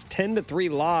Jets'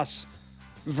 10-3 loss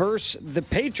versus the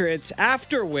Patriots,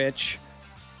 after which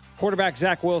quarterback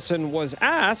Zach Wilson was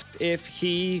asked if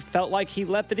he felt like he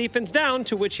let the defense down,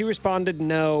 to which he responded,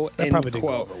 no, That end probably didn't go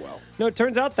quote. over well. No, it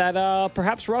turns out that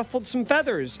perhaps ruffled some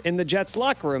feathers in the Jets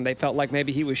locker room. They felt like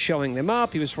maybe he was showing them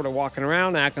up. He was sort of walking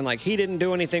around acting like he didn't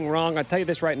do anything wrong. I'll tell you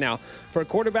this right now. For a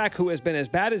quarterback who has been as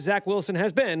bad as Zach Wilson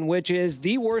has been, which is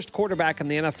the worst quarterback in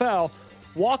the NFL,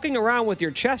 walking around with your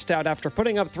chest out after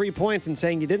putting up 3 points and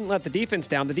saying you didn't let the defense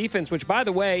down. The defense, which, by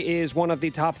the way, is one of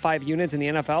the top 5 units in the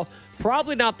NFL,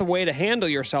 probably not the way to handle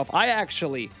yourself. I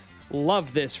actually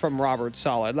love this from Robert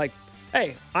Saleh. Like,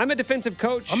 hey, I'm a defensive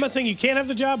coach. I'm not saying you can't have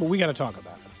the job, but we got to talk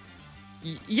about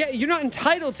it. Yeah, you're not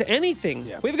entitled to anything.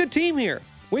 Yeah. We have a good team here.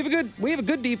 We have a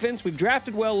good defense. We've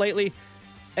drafted well lately,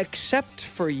 except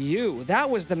for you. That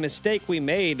was the mistake we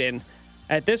made, and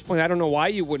at this point, I don't know why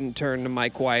you wouldn't turn to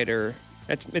Mike White or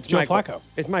it's Joe Mike Flacco.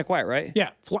 It's Mike White, right? Yeah,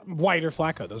 White or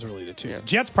Flacco. Those are really the two. Yeah.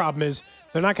 Jets' problem is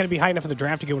they're not going to be high enough in the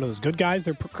draft to get one of those good guys.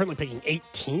 They're currently picking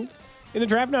 18th in the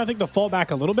draft now. I think they'll fall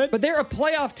back a little bit. But they're a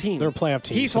playoff team. They're a playoff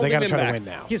team, He's so they holding got to them try to back. win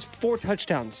now. He has 4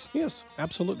 touchdowns. Yes,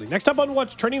 absolutely. Next up on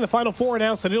What's Trending, the Final Four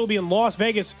announced that it'll be in Las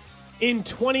Vegas in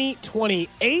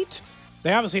 2028.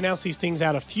 They obviously announced these things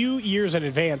out a few years in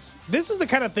advance. This is the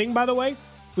kind of thing, by the way,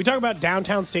 we talk about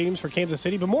downtown stadiums for Kansas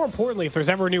City, but more importantly, if there's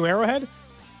ever a new Arrowhead,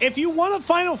 if you want a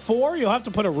Final Four, you'll have to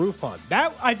put a roof on.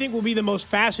 That, I think, will be the most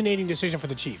fascinating decision for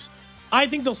the Chiefs. I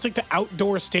think they'll stick to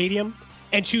outdoor stadium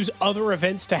and choose other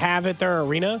events to have at their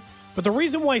arena. But the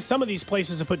reason why some of these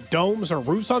places have put domes or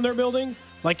roofs on their building,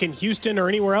 like in Houston or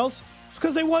anywhere else, is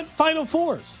because they want Final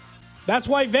Fours. That's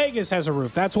why Vegas has a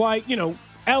roof. That's why,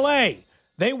 L.A.,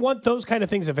 they want those kind of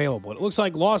things available. And it looks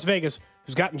like Las Vegas,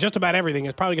 who's gotten just about everything,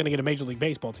 is probably going to get a Major League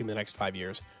Baseball team in the next 5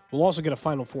 years. We'll also get a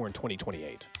Final Four in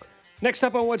 2028. Next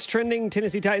up on What's Trending,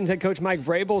 Tennessee Titans head coach Mike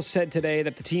Vrabel said today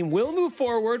that the team will move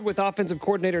forward with offensive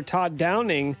coordinator Todd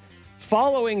Downing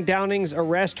following Downing's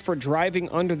arrest for driving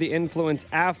under the influence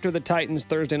after the Titans'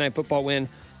 Thursday Night Football win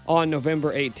on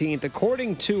November 18th.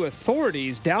 According to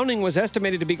authorities, Downing was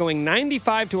estimated to be going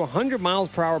 95 to 100 miles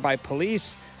per hour by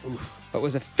police, but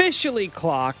was officially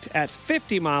clocked at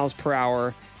 50 miles per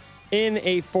hour in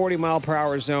a 40 mile per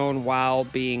hour zone while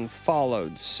being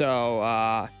followed.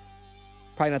 So,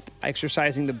 probably not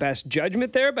exercising the best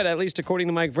judgment there, but at least according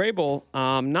to Mike Vrabel,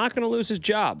 not going to lose his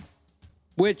job,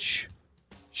 which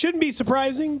shouldn't be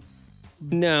surprising.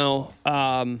 No.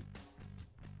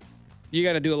 You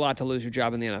got to do a lot to lose your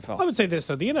job in the NFL. I would say this,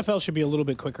 though. The NFL should be a little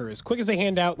bit quicker. As quick as they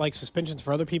hand out, suspensions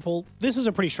for other people, this is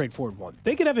a pretty straightforward one.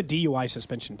 They could have a DUI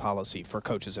suspension policy for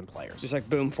coaches and players. Just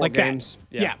boom, 4 like games.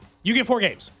 That. Yeah. You get 4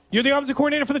 games. You're the offensive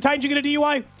coordinator for the Titans, you get a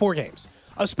DUI, 4 games.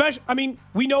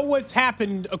 We know what's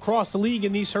happened across the league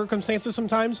in these circumstances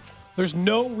sometimes. There's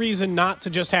no reason not to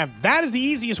just have – that is the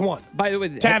easiest one. By the way,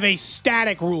 to have a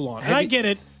static rule on. And I get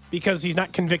it because he's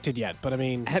not convicted yet, but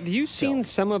have you seen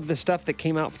some of the stuff that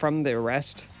came out from the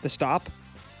arrest, the stop?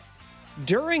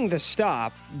 During the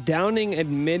stop, Downing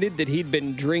admitted that he'd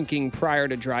been drinking prior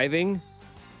to driving.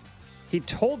 He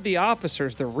told the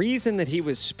officers the reason that he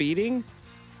was speeding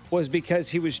was because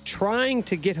he was trying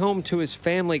to get home to his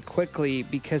family quickly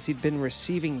because he'd been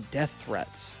receiving death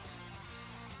threats.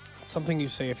 It's something you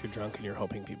say if you're drunk and you're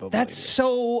hoping people believe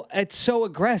you. It's so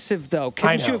aggressive, though.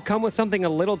 Couldn't you have come with something a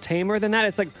little tamer than that?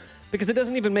 It's because it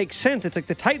doesn't even make sense. It's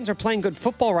the Titans are playing good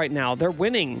football right now. They're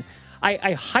winning.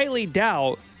 I highly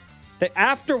doubt that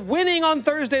after winning on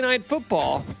Thursday Night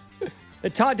Football,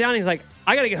 that Todd Downing's I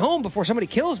got to get home before somebody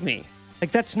kills me.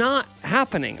 That's not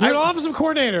happening. You're an offensive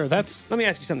coordinator. Let me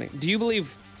ask you something. Do you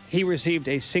believe he received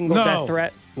a single No. death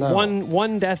threat? No.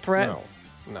 One death threat?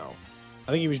 No.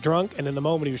 I think he was drunk, and in the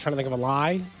moment he was trying to think of a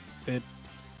lie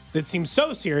that seemed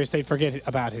so serious they'd forget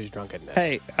about his drunkenness.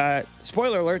 Hey,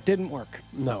 spoiler alert, didn't work.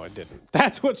 No, it didn't.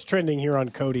 That's what's trending here on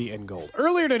Cody and Gold.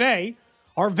 Earlier today,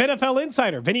 our VinFL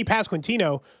insider, Vinny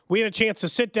Pasquantino, we had a chance to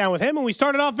sit down with him, and we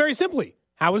started off very simply.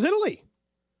 How was Italy?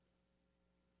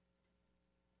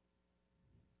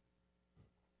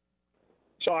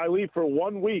 So I leave for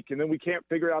 1 week, and then we can't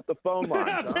figure out the phone line.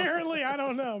 Apparently, I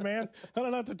don't know, man. I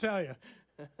don't know what to tell you.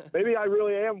 Maybe I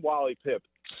really am Wally Pipp.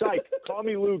 Psych, call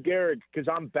me Lou Gehrig because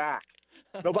I'm back.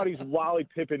 Nobody's Wally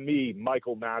Pipping me,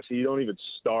 Michael Massey. You don't even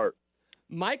start.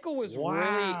 Michael was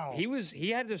he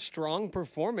had a strong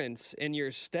performance in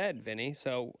your stead, Vinny.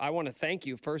 So I want to thank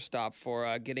you first off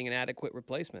for getting an adequate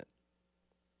replacement.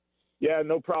 Yeah,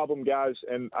 no problem, guys.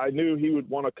 And I knew he would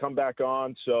want to come back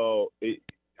on, so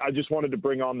I just wanted to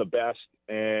bring on the best.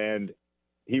 And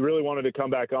he really wanted to come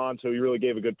back on, so he really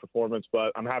gave a good performance.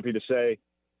 But I'm happy to say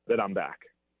that I'm back.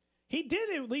 He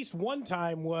did at least one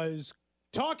time was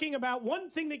talking about one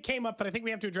thing that came up that I think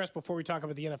we have to address before we talk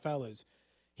about the NFL is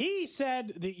he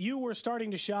said that you were starting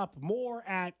to shop more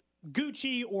at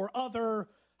Gucci or other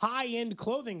high-end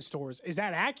clothing stores. Is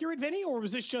that accurate, Vinny, or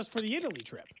was this just for the Italy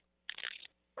trip?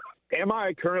 Am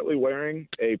I currently wearing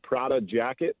a Prada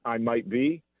jacket? I might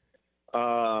be.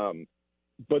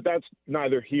 But that's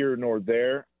neither here nor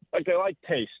there. Like, I like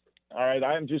taste. All right.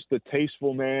 I am just a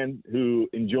tasteful man who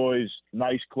enjoys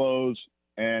nice clothes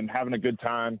and having a good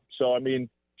time. So, I mean,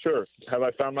 sure. Have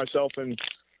I found myself in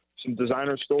some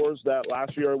designer stores that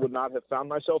last year I would not have found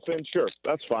myself in? Sure.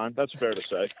 That's fine. That's fair to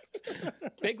say.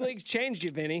 Big Leagues changed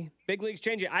you, Vinny. Big Leagues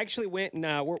changed you. I actually went and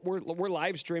we're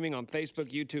live streaming on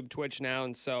Facebook, YouTube, Twitch now,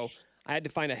 and so I had to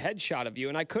find a headshot of you,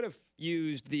 and I could have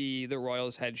used the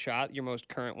Royals headshot, your most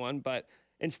current one, but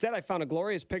instead I found a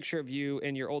glorious picture of you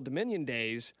in your Old Dominion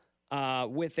days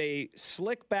with a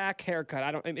slick back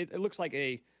haircut. It looks like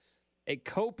a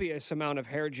copious amount of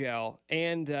hair gel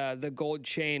and the gold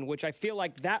chain, which I feel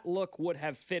like that look would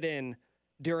have fit in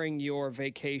during your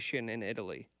vacation in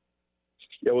Italy.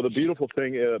 Yeah, well, the beautiful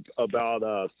thing about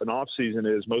an off season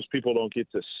is most people don't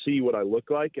get to see what I look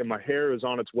like, and my hair is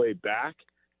on its way back,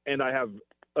 and I have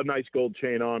a nice gold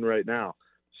chain on right now.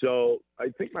 So I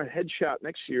think my headshot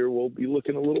next year will be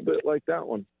looking a little bit like that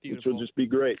one, which will just be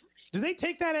great. Do they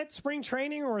take that at spring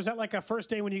training, or is that like a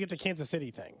first day when you get to Kansas City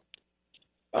thing?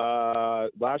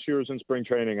 Last year was in spring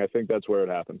training. I think that's where it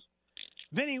happens.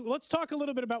 Vinny, let's talk a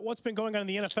little bit about what's been going on in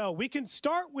the NFL. We can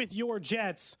start with your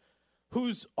Jets,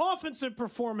 whose offensive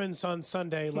performance on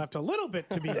Sunday left a little bit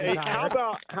to be desired.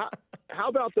 Hey, how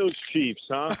about those Chiefs,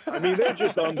 huh? I mean, they're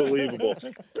just unbelievable.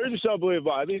 They're just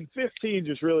unbelievable. I mean, 15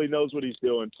 just really knows what he's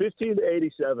doing.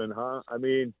 15-87, huh? I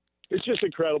mean, it's just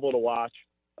incredible to watch.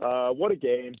 What a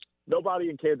game. Nobody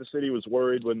in Kansas City was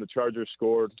worried when the Chargers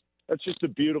scored. That's just a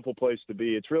beautiful place to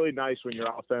be. It's really nice when your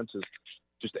offense is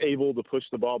just able to push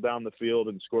the ball down the field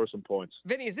and score some points.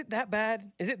 Vinny, is it that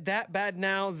bad? Is it that bad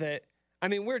now that, I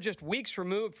mean, we're just weeks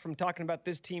removed from talking about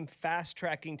this team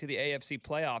fast-tracking to the AFC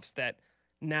playoffs that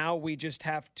now we just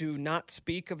have to not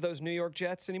speak of those New York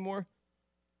Jets anymore?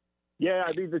 Yeah,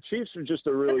 I mean, the Chiefs are just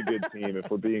a really good team, if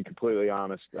we're being completely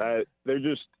honest.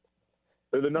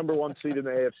 They're the number one seed in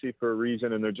the AFC for a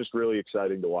reason, and they're just really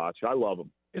exciting to watch. I love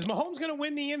them. Is Mahomes going to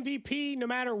win the MVP no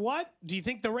matter what? Do you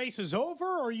think the race is over,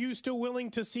 or are you still willing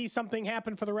to see something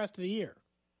happen for the rest of the year?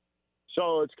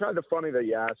 So it's kind of funny that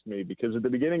you asked me, because at the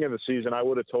beginning of the season, I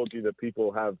would have told you that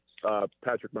people have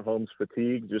Patrick Mahomes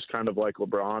fatigue, just kind of like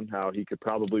LeBron, how he could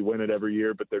probably win it every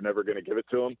year, but they're never going to give it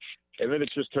to him. And then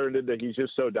it's just turned into he's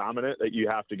just so dominant that you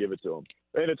have to give it to him.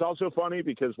 And it's also funny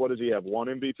because what does he have? One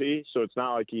MVP? So it's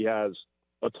not like he has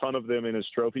a ton of them in his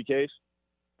trophy case.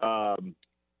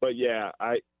 But yeah,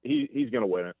 he's going to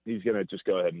win it. He's going to just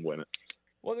go ahead and win it.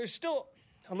 Well, there's still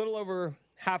a little over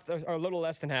half, or a little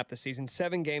less than half the season,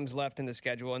 7 games left in the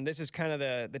schedule. And this is kind of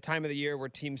the time of the year where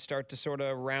teams start to sort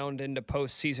of round into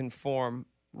postseason form.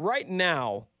 Right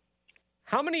now,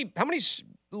 how many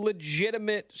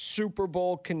legitimate Super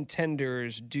Bowl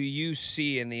contenders do you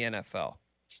see in the NFL?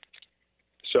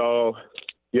 So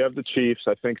you have the Chiefs.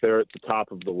 I think they're at the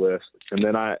top of the list. And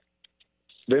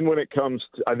then when it comes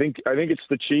to, I think it's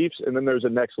the Chiefs, and then there's a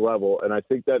next level. And I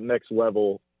think that next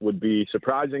level would be,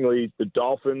 surprisingly, the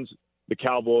Dolphins, the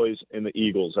Cowboys, and the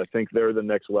Eagles. I think they're the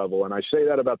next level. And I say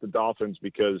that about the Dolphins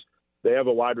because they have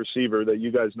a wide receiver that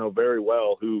you guys know very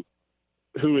well who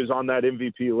is on that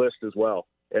MVP list as well.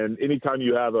 And anytime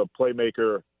you have a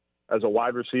playmaker as a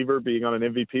wide receiver being on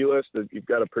an MVP list, you've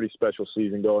got a pretty special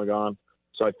season going on.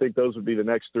 So I think those would be the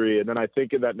next 3. And then I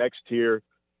think in that next tier,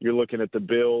 you're looking at the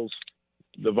Bills,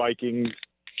 the Vikings.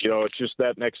 It's just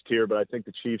that next tier, but I think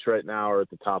the Chiefs right now are at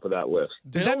the top of that list.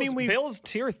 Does that mean Bills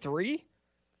tier 3?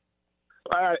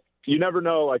 You never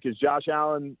know. Like, is Josh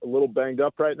Allen a little banged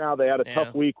up right now? They had a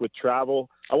tough week with travel.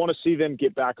 I want to see them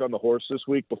get back on the horse this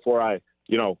week before I,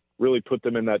 really put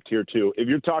them in that tier 2. If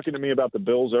you're talking to me about the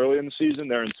Bills early in the season,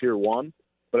 they're in tier 1,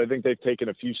 but I think they've taken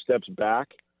a few steps back.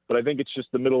 But I think it's just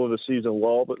the middle of the season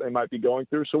lull that they might be going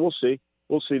through. So we'll see.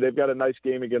 we'll see. They've got a nice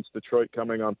game against Detroit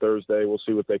coming on Thursday. We'll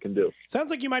see what they can do.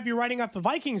 Sounds like you might be writing off the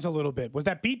Vikings a little bit. Was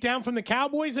that beat down from the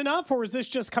Cowboys enough, or is this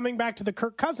just coming back to the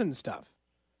Kirk Cousins stuff?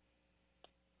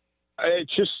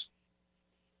 It's just,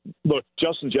 look,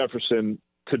 Justin Jefferson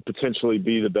could potentially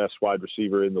be the best wide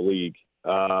receiver in the league.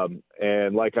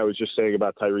 And like I was just saying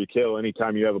about Tyreek Hill,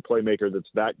 anytime you have a playmaker that's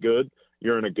that good,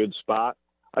 you're in a good spot.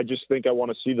 I just think I want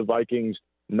to see the Vikings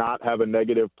not have a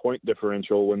negative point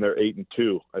differential when they're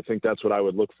 8-2. I think that's what I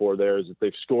would look for there, is that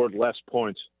they've scored less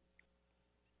points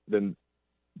than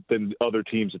other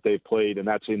teams that they've played, and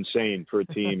that's insane for a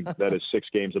team that is 6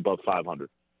 games above 500.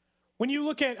 When you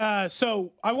look at,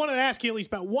 so I wanted to ask you at least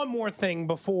about one more thing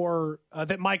before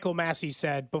that Michael Massey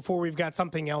said, before we've got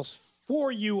something else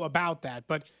for you about that.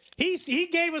 But he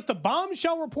gave us the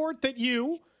bombshell report that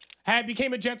you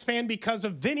became a Jets fan because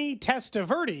of Vinny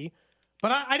Testaverde.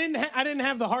 But I didn't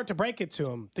have the heart to break it to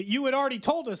him that you had already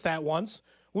told us that once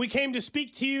when we came to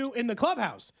speak to you in the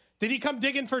clubhouse. Did he come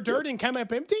digging for dirt and come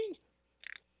up empty?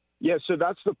 Yeah, so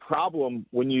that's the problem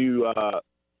when you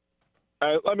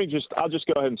I'll just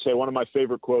go ahead and say one of my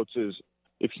favorite quotes is,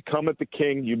 if you come at the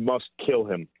king, you must kill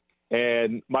him.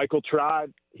 And Michael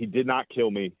tried. He did not kill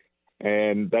me.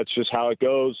 And that's just how it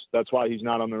goes. That's why he's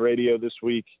not on the radio this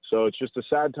week. So it's just a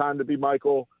sad time to be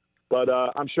Michael, but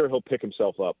I'm sure he'll pick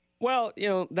himself up. Well,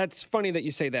 that's funny that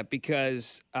you say that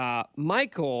because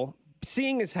Michael,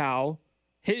 seeing as how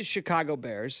his Chicago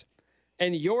Bears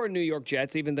and your New York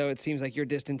Jets, even though it seems like you're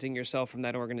distancing yourself from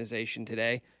that organization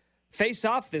today, face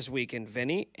off this weekend,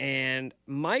 Vinny. And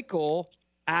Michael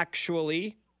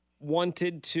actually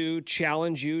wanted to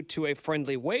challenge you to a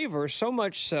friendly waiver, so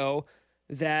much so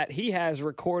that he has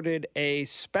recorded a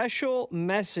special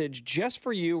message just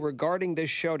for you regarding this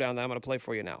showdown that I'm going to play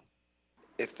for you now.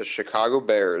 If the Chicago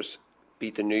Bears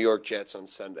beat the New York Jets on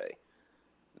Sunday,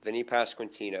 Vinny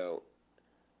Pasquantino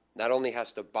not only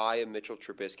has to buy a Mitchell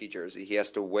Trubisky jersey, he has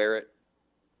to wear it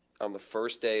on the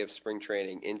first day of spring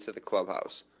training into the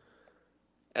clubhouse.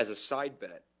 As a side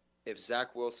bet, if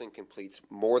Zach Wilson completes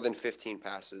more than 15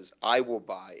 passes, I will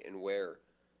buy and wear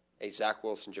a Zach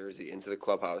Wilson jersey into the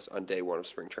clubhouse on day 1 of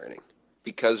spring training.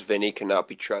 Because Vinny cannot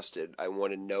be trusted, I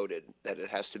want it noted that it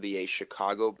has to be a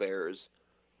Chicago Bears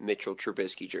Mitchell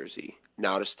Trubisky jersey,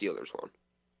 not a Steelers one.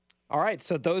 All right,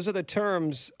 so those are the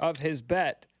terms of his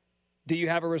bet. Do you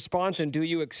have a response, and do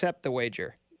you accept the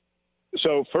wager?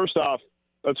 So first off,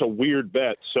 that's a weird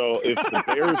bet. So if the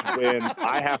Bears win,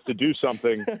 I have to do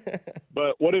something.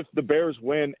 But what if the Bears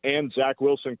win and Zach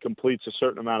Wilson completes a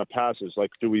certain amount of passes? Like,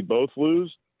 do we both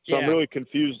lose? So I'm really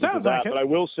confused about that. But I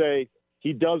will say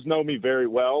he does know me very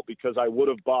well because I would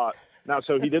have bought – now,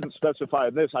 so he didn't specify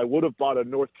in this. I would have bought a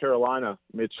North Carolina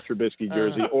Mitch Trubisky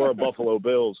jersey or a Buffalo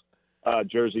Bills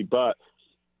jersey. But,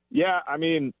 yeah, I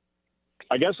mean,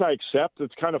 I guess I accept.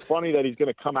 It's kind of funny that he's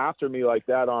going to come after me like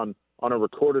that on a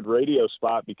recorded radio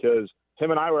spot, because him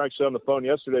and I were actually on the phone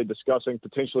yesterday discussing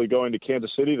potentially going to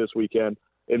Kansas City this weekend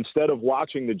instead of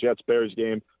watching the Jets-Bears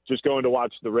game, just going to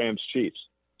watch the Rams-Chiefs.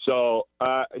 So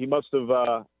he must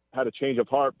have had a change of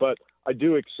heart, but I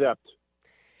do accept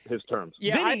his terms.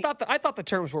 Yeah, Vinny, I thought the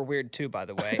terms were weird too, by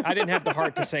the way. I didn't have the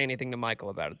heart to say anything to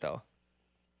Michael about it, though.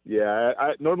 Yeah,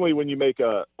 normally when you make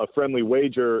a friendly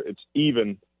wager, it's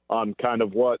even on kind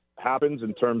of what happens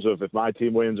in terms of if my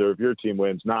team wins or if your team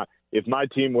wins, not if my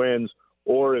team wins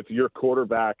or if your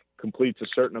quarterback completes a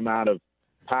certain amount of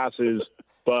passes,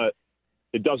 but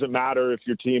it doesn't matter if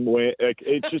your team wins.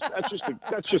 It's just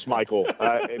that's just Michael.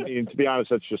 I mean, to be honest,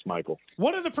 that's just Michael.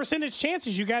 What are the percentage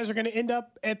chances you guys are going to end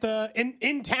up at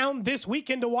in town this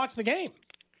weekend to watch the game?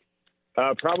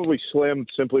 Probably slim,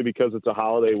 simply because it's a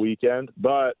holiday weekend.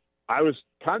 But I was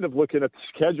kind of looking at the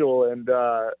schedule, and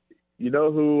you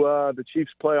know who the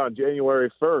Chiefs play on January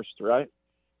 1st, right?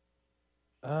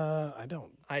 I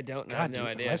don't. I don't know. God, I have no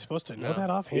idea. Am I supposed to know that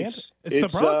offhand? It's the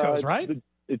Broncos, right?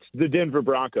 It's the Denver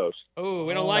Broncos. Oh,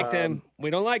 we don't like them. We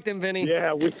don't like them, Vinny.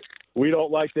 Yeah, we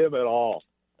don't like them at all.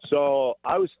 So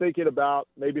I was thinking about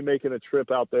maybe making a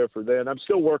trip out there for them. I'm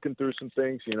still working through some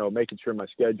things, making sure my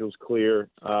schedule's clear.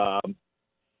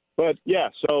 But, yeah,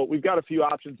 so we've got a few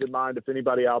options in mind. If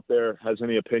anybody out there has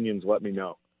any opinions, let me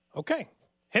know. Okay.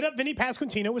 Hit up Vinny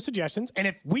Pasquantino with suggestions. And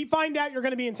if we find out you're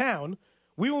going to be in town,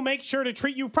 we will make sure to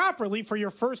treat you properly for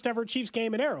your first ever Chiefs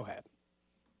game in Arrowhead.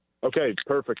 Okay,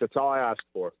 perfect. That's all I asked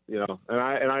for,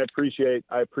 and I appreciate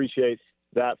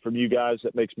that from you guys.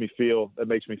 That makes me feel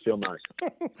nice.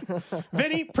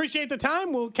 Vinny, appreciate the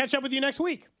time. We'll catch up with you next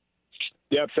week.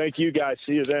 Yeah, thank you guys.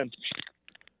 See you then.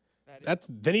 That's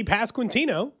Vinny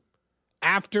Pasquantino.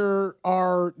 After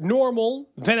our normal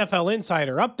NFL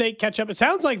Insider update catch up, it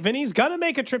sounds like Vinny's gonna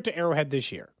make a trip to Arrowhead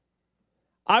this year.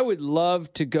 I would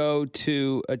love to go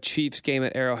to a Chiefs game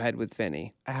at Arrowhead with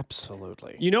Vinny.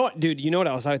 Absolutely. You know what, dude? You know what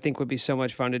else I think would be so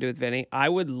much fun to do with Vinny? I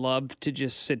would love to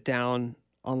just sit down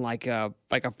on like a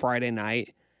Friday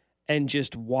night and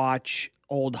just watch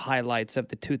old highlights of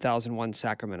the 2001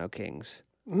 Sacramento Kings.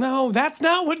 No, that's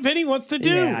not what Vinny wants to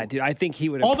do. Yeah, dude, I think he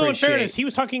would. Although in fairness, he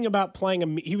was talking about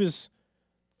he was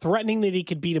threatening that he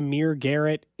could beat Amir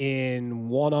Garrett in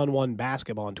one-on-one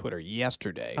basketball on Twitter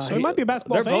yesterday. So he might be a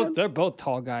basketball fan. They're both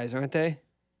tall guys, aren't they?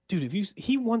 Dude,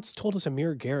 he once told us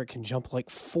Amir Garrett can jump like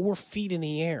 4 feet in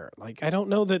the air. Like, I don't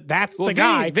know that's the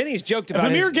guy. Vinny's joked about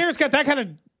if Amir Garrett's got that kind of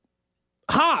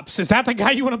hops, is that the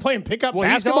guy you want to play and pick up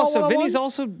basketball? Vinny's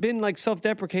also been like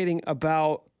self-deprecating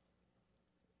about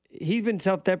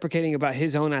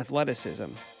his own athleticism,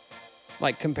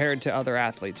 like compared to other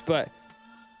athletes. But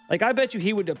like, I bet you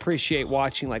he would appreciate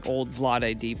watching like old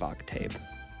Vlade Divac tape.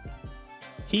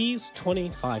 He's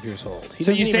 25 years old.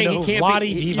 So you're saying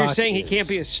he can't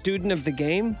be a student of the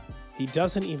game? He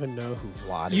doesn't even know who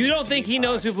Vlade. You don't think he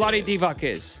knows who Vlade Divac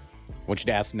is? I want you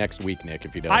to ask next week, Nick,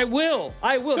 if he does. I will.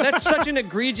 That's such an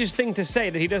egregious thing to say,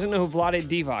 that he doesn't know who Vlade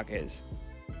Divac is.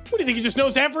 What do you think? He just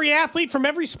knows every athlete from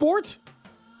every sport?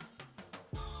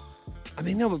 I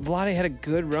mean, no, but Vlade had a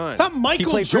good run. It's not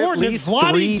Michael Jordan. Jordan. At least it's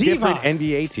Vlade 3 Divac. different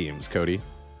NBA teams, Cody.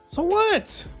 So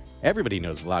what? Everybody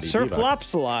knows Vlade Sir Divac.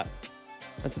 flops a lot.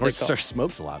 That's what Or Sir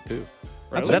smokes a lot, too.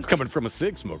 Really? That's coming from a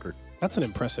cig smoker. That's an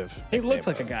impressive. He looks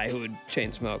like a guy who would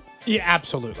chain smoke. Yeah,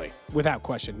 absolutely. Without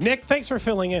question. Nick, thanks for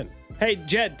filling in. Hey,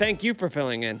 Jed, thank you for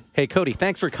filling in. Hey, Cody,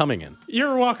 thanks for coming in.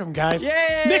 You're welcome, guys.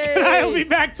 Yay! Nick and I will be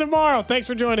back tomorrow. Thanks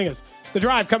for joining us. The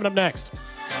Drive coming up next.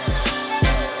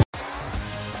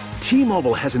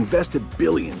 T-Mobile has invested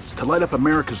billions to light up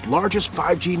America's largest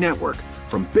 5G network,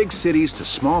 from big cities to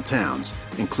small towns,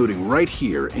 including right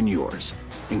here in yours.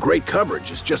 And great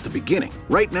coverage is just the beginning.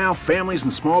 Right now, families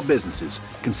and small businesses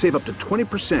can save up to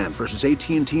 20% versus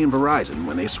AT&T and Verizon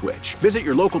when they switch. Visit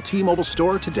your local T-Mobile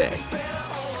store today.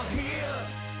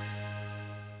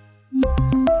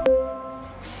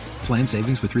 Plan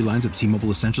savings with 3 lines of T-Mobile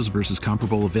Essentials versus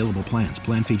comparable available plans.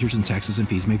 Plan features and taxes and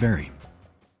fees may vary.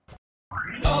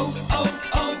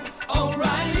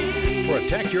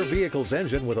 Protect your vehicle's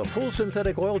engine with a full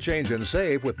synthetic oil change and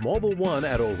save with Mobil 1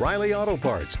 at O'Reilly Auto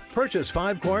Parts. Purchase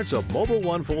 5 quarts of Mobil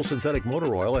 1 full synthetic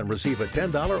motor oil and receive a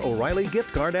 $10 O'Reilly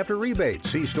gift card after rebate.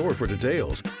 See store for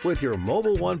details. With your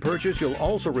Mobil 1 purchase, you'll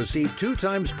also receive 2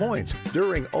 times points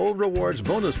during O Rewards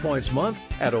Bonus Points Month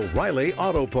at O'Reilly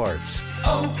Auto Parts.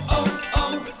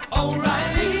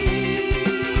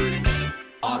 O'Reilly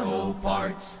Auto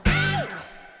Parts.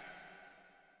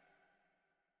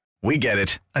 We get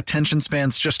it. Attention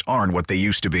spans just aren't what they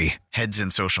used to be. Heads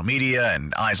in social media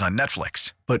and eyes on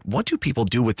Netflix. But what do people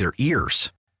do with their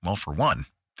ears? Well, for one,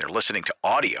 they're listening to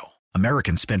audio.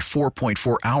 Americans spend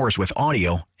 4.4 hours with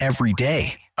audio every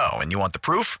day. Oh, and you want the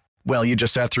proof? Well, you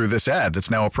just sat through this ad that's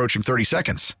now approaching 30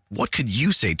 seconds. What could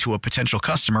you say to a potential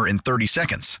customer in 30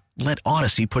 seconds? Let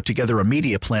Odyssey put together a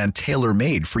media plan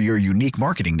tailor-made for your unique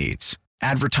marketing needs.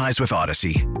 Advertise with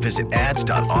Odyssey. Visit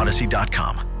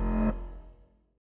ads.odyssey.com.